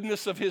the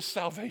goodness of his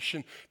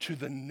salvation to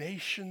the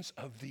nations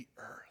of the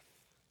earth.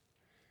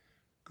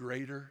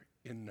 Greater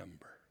in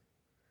number.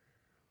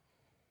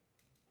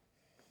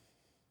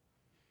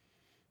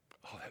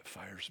 Oh, that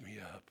fires me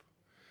up.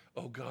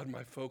 Oh God,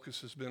 my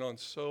focus has been on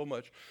so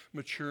much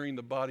maturing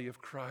the body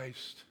of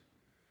Christ.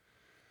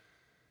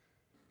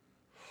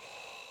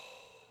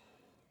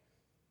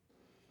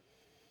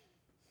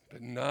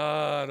 But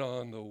not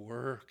on the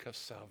work of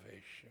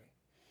salvation.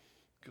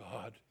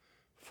 God,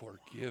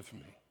 forgive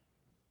me.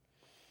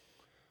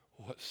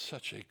 What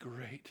such a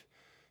great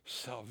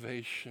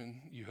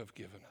salvation you have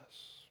given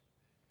us.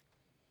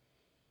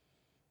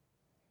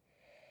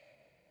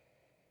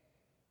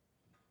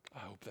 I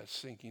hope that's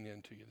sinking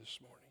into you this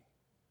morning.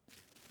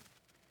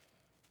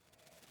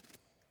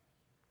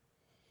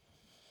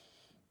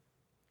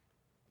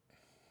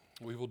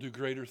 We will do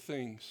greater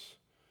things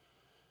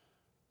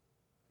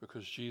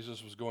because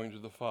Jesus was going to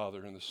the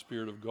Father and the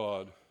Spirit of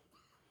God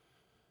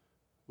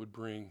would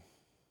bring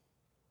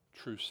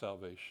true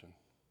salvation.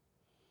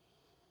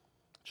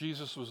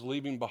 Jesus was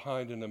leaving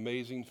behind an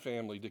amazing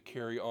family to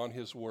carry on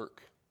his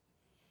work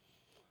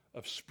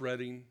of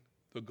spreading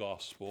the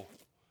gospel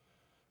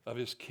of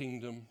his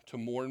kingdom to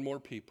more and more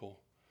people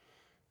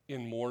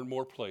in more and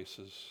more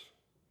places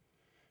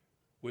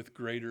with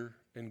greater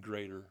and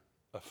greater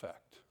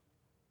effect.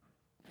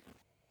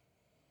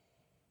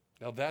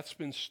 Now that's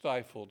been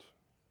stifled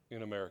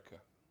in America.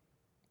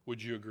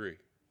 Would you agree?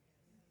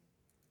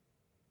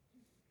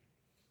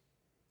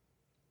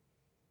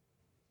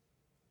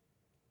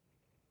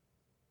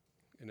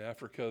 In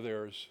Africa,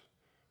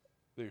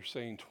 they're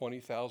saying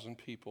 20,000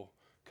 people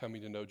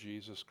coming to know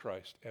Jesus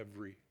Christ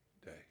every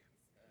day.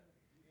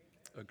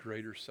 A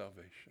greater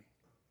salvation.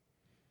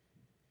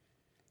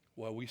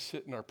 While we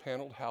sit in our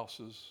paneled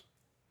houses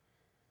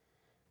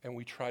and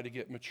we try to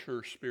get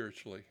mature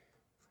spiritually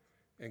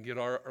and get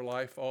our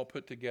life all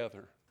put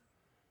together,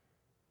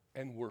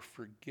 and we're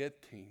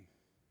forgetting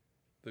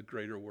the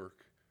greater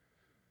work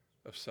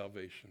of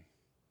salvation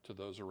to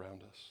those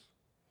around us.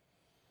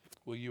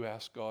 Will you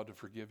ask God to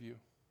forgive you?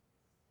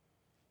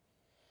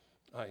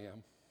 I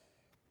am.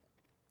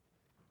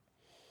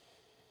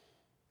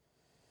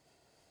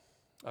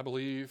 I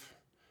believe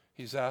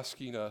He's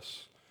asking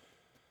us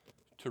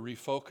to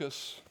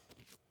refocus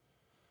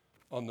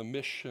on the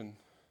mission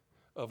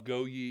of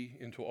go ye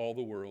into all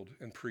the world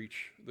and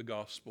preach the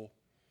gospel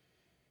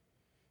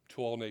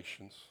to all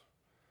nations,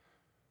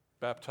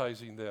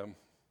 baptizing them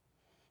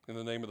in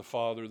the name of the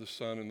Father, the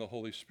Son, and the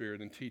Holy Spirit,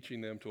 and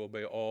teaching them to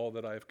obey all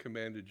that I have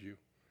commanded you.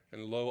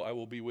 And lo, I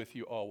will be with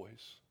you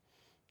always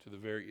to the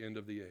very end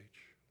of the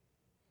age.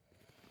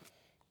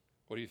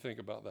 What do you think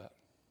about that?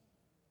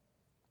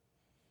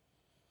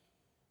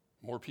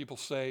 More people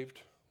saved,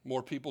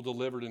 more people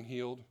delivered and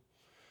healed,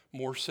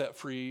 more set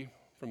free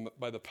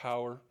by the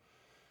power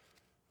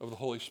of the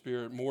Holy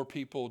Spirit, more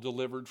people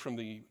delivered from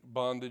the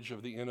bondage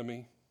of the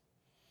enemy.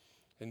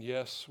 And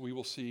yes, we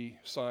will see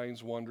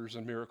signs, wonders,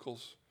 and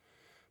miracles,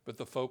 but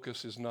the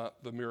focus is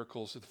not the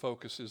miracles. The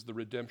focus is the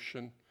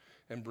redemption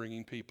and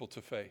bringing people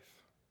to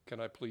faith. Can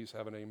I please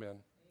have an amen? Amen.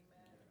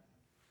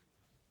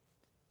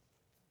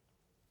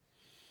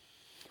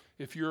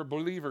 If you're a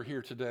believer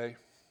here today,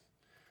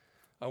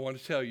 I want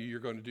to tell you, you're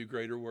going to do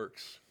greater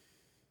works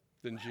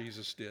than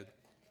Jesus did.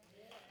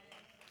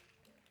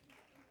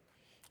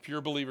 If you're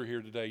a believer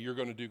here today, you're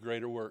going to do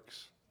greater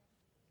works.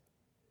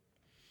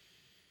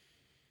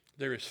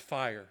 There is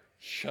fire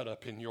shut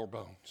up in your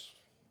bones.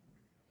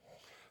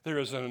 There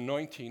is an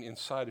anointing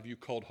inside of you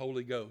called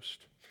Holy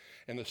Ghost.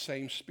 And the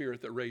same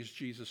Spirit that raised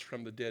Jesus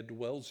from the dead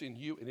dwells in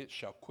you, and it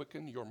shall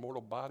quicken your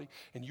mortal body,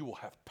 and you will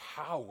have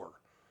power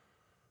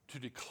to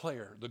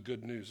declare the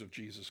good news of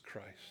Jesus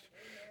Christ.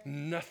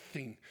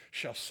 Nothing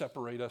shall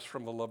separate us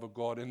from the love of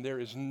God, and there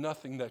is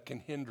nothing that can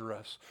hinder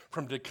us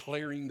from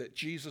declaring that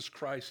Jesus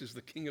Christ is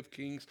the King of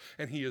Kings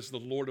and He is the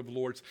Lord of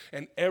Lords,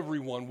 and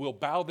everyone will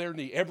bow their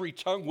knee, every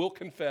tongue will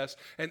confess,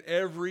 and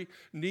every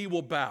knee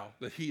will bow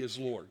that He is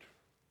Lord.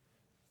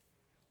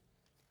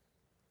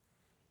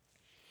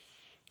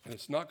 And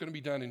it's not going to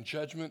be done in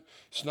judgment.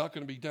 It's not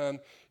going to be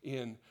done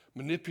in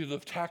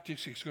manipulative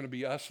tactics. It's going to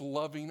be us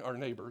loving our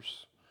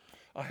neighbors.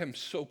 I am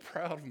so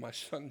proud of my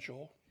son,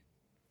 Joel.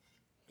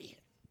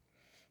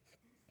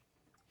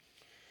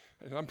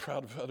 And I'm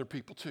proud of other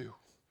people too.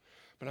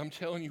 But I'm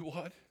telling you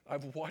what,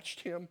 I've watched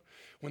him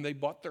when they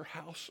bought their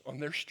house on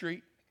their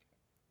street.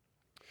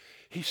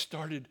 He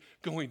started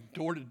going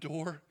door to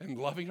door and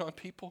loving on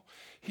people.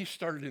 He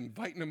started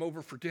inviting them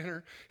over for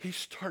dinner. He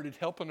started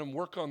helping them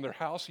work on their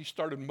house. He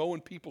started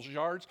mowing people's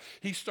yards.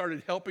 He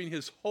started helping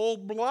his whole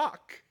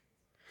block.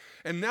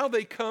 And now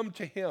they come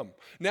to him.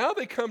 Now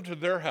they come to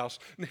their house.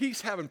 And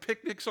he's having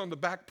picnics on the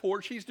back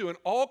porch. He's doing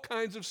all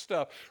kinds of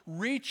stuff,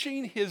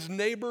 reaching his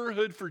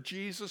neighborhood for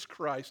Jesus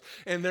Christ.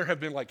 And there have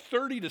been like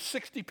 30 to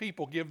 60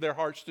 people give their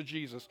hearts to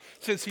Jesus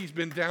since he's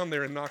been down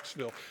there in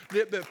Knoxville.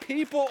 The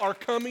people are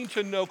coming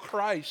to know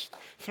Christ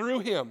through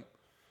him.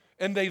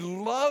 And they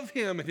love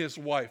him and his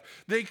wife.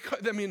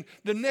 The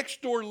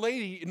next door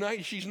lady,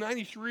 she's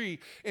 93,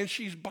 and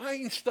she's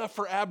buying stuff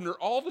for Abner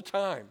all the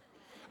time.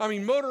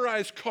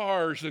 Motorized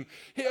cars. And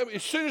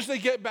as soon as they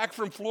get back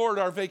from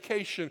Florida, our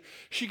vacation,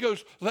 she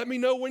goes, "Let me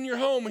know when you're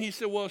home." And he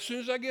said, "Well, as soon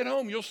as I get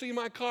home, you'll see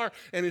my car."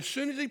 And as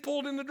soon as he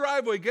pulled in the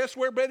driveway, guess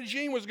where Betty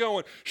Jean was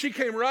going? She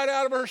came right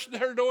out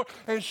of her door,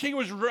 and she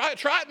was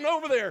trotting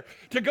over there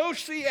to go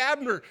see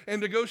Abner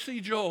and to go see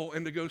Joel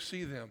and to go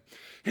see them.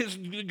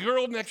 The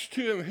girl next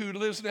to him who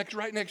lives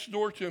right next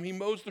door to him, he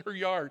mows her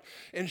yard.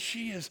 And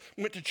she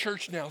went to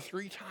church now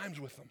 3 times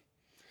with them.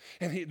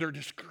 And they're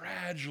just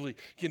gradually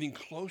getting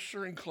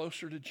closer and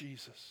closer to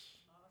Jesus.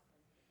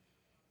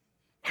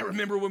 I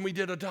remember when we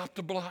did Adopt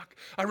a Block.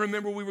 I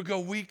remember we would go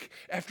week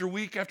after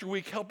week after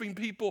week helping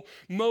people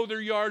mow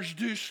their yards,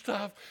 do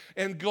stuff.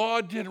 And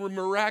God did a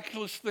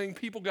miraculous thing.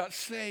 People got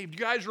saved. You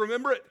guys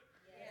remember it?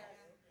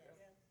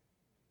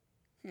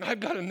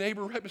 I've got a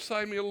neighbor right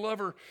beside me, a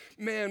lover.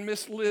 Man,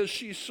 Miss Liz,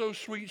 she's so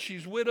sweet.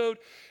 She's widowed.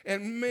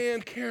 And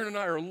man, Karen and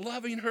I are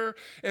loving her,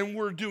 and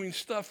we're doing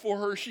stuff for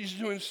her. She's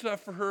doing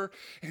stuff for her,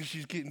 and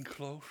she's getting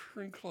closer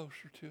and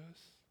closer to us.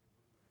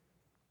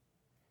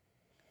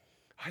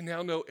 I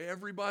now know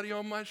everybody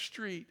on my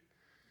street,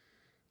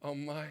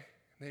 on my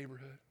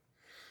neighborhood.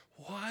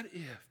 What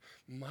if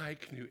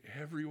Mike knew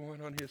everyone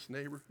on his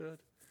neighborhood?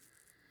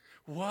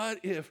 What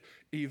if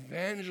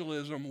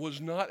evangelism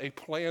was not a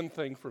planned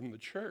thing from the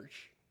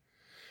church?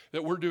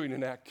 That we're doing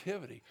an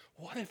activity.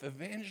 What if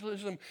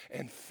evangelism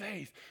and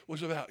faith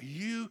was about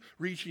you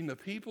reaching the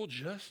people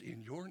just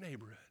in your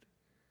neighborhood?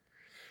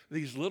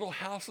 These little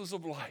houses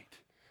of light.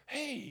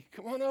 Hey,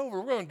 come on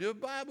over. We're going to do a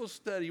Bible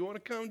study. You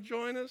want to come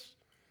join us?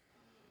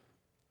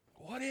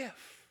 What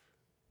if?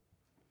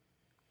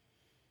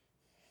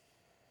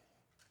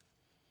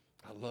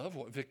 I love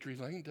what Victory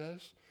Lane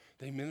does.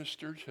 They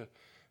minister to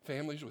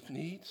families with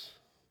needs.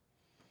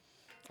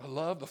 I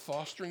love the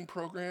fostering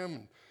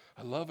program.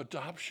 I love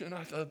adoption.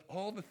 I love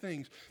all the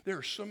things. There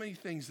are so many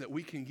things that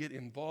we can get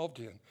involved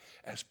in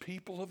as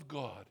people of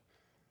God.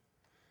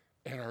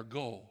 And our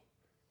goal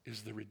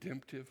is the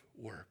redemptive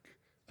work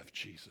of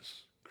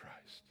Jesus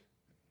Christ.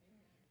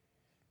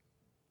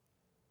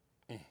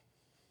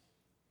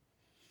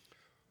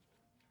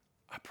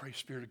 I pray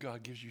Spirit of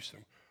God gives you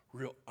some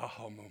real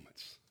aha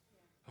moments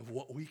of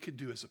what we could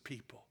do as a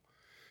people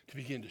to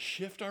begin to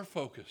shift our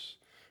focus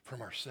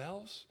from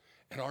ourselves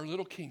and our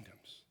little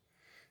kingdoms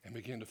and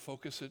begin to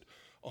focus it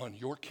on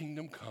your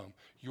kingdom come,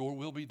 your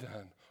will be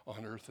done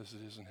on earth as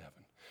it is in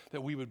heaven.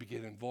 That we would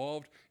get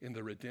involved in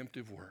the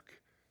redemptive work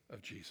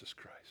of Jesus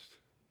Christ.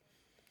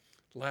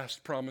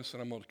 Last promise,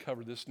 and I'm going to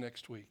cover this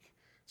next week.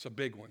 It's a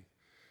big one.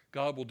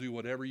 God will do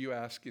whatever you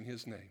ask in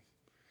his name.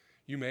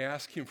 You may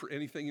ask him for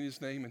anything in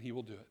his name and he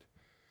will do it.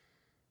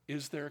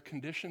 Is there a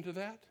condition to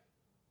that?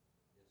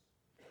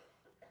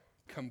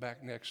 Come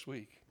back next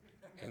week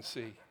and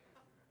see.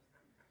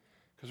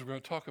 Because we're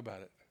going to talk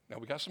about it. Now,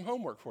 we got some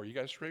homework for you. You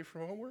guys ready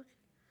for homework?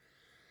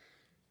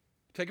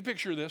 Take a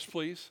picture of this,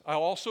 please.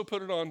 I'll also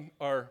put it on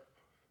our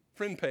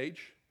friend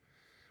page.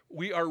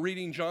 We are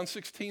reading John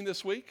 16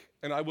 this week,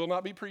 and I will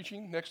not be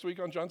preaching next week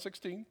on John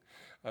 16.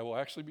 I will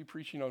actually be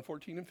preaching on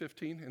 14 and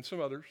 15 and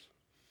some others.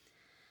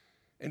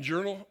 And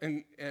journal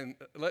and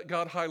let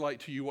God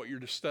highlight to you what you're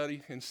to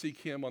study and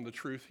seek him on the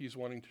truth he's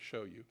wanting to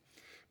show you.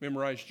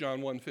 Memorize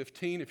John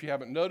 1:15. If you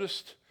haven't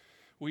noticed,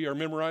 we are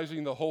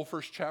memorizing the whole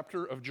first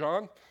chapter of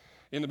John.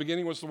 In the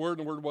beginning was the Word,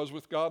 and the Word was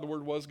with God, the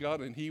Word was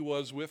God, and he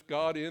was with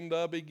God in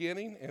the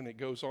beginning. And it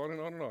goes on and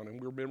on and on, and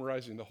we're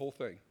memorizing the whole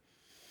thing.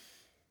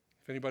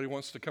 If anybody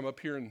wants to come up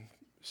here and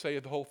say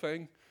the whole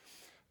thing,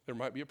 there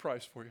might be a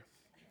prize for you.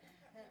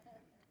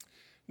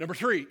 Number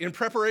 3, in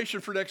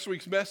preparation for next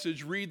week's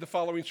message, read the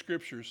following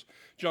scriptures.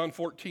 John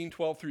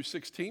 14:12 through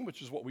 16,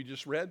 which is what we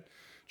just read.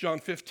 John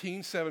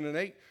 15:7 and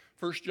 8.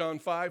 1 John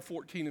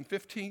 5:14 and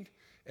 15.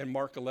 And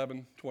Mark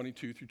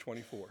 11:22 through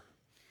 24.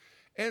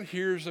 And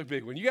here's a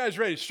big one. You guys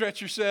ready to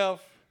stretch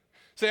yourself?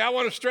 Say, I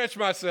want to stretch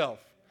myself.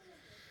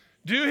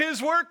 Do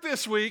his work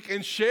this week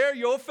and share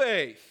your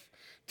faith.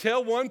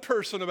 Tell one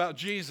person about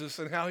Jesus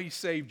and how he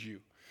saved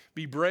you.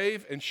 Be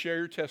brave and share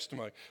your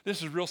testimony.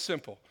 This is real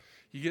simple.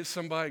 You get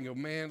somebody and go,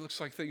 man, it looks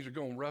like things are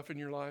going rough in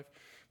your life.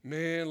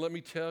 Man, let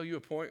me tell you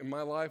a point in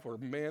my life where,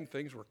 man,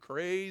 things were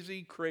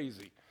crazy,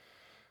 crazy.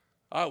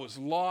 I was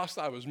lost.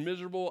 I was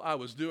miserable. I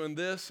was doing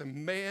this.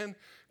 And man,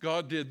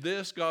 God did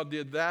this. God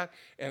did that.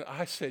 And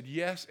I said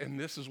yes, and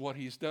this is what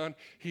he's done.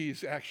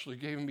 He's actually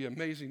given me an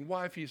amazing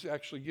wife. He's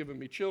actually given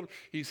me children.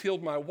 He's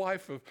healed my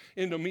wife of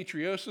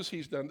endometriosis.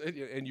 He's done,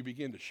 and you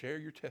begin to share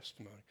your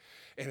testimony.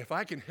 And if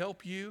I can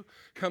help you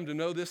come to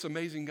know this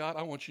amazing God,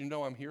 I want you to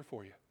know I'm here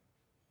for you.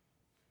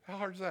 How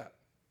hard is that?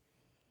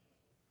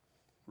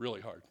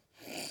 Really hard.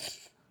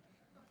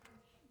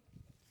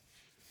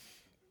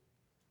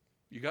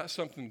 You got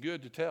something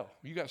good to tell.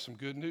 You got some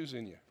good news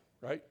in you,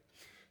 right?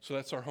 So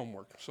that's our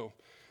homework. So,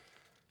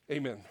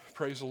 amen.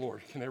 Praise the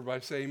Lord. Can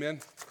everybody say amen?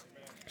 Amen.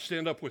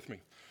 Stand up with me.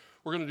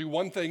 We're going to do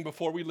one thing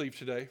before we leave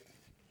today.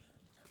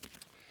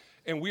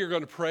 And we are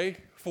going to pray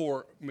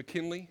for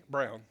McKinley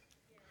Brown.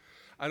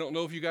 I don't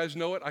know if you guys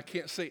know it. I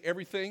can't say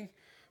everything,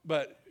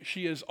 but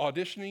she is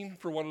auditioning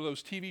for one of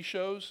those TV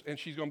shows, and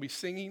she's going to be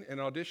singing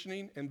and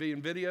auditioning and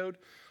being videoed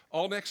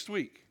all next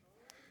week.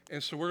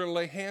 And so we're going to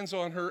lay hands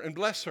on her and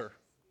bless her.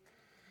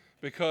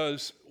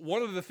 Because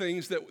one of the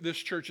things that this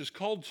church is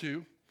called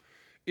to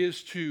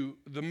is to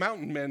the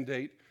mountain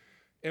mandate.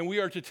 And we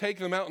are to take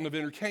the mountain of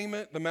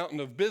entertainment, the mountain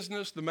of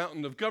business, the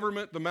mountain of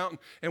government, the mountain,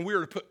 and we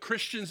are to put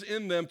Christians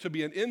in them to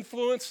be an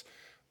influence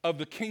of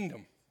the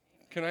kingdom.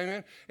 Can I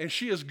amen? And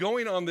she is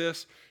going on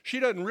this.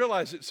 She doesn't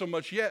realize it so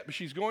much yet, but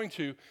she's going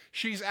to.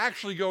 She's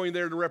actually going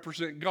there to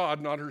represent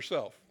God, not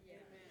herself. Yeah.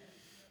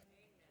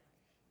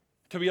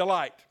 To be a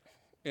light.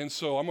 And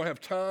so I'm going to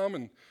have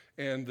Tom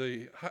and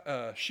the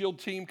SHIELD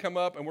team come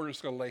up, and we're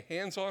just going to lay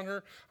hands on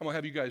her. I'm going to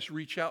have you guys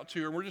reach out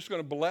to her, and we're just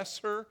going to bless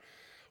her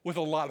with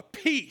a lot of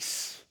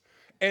peace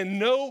and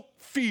no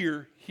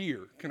fear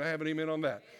here. Can I have an amen on that?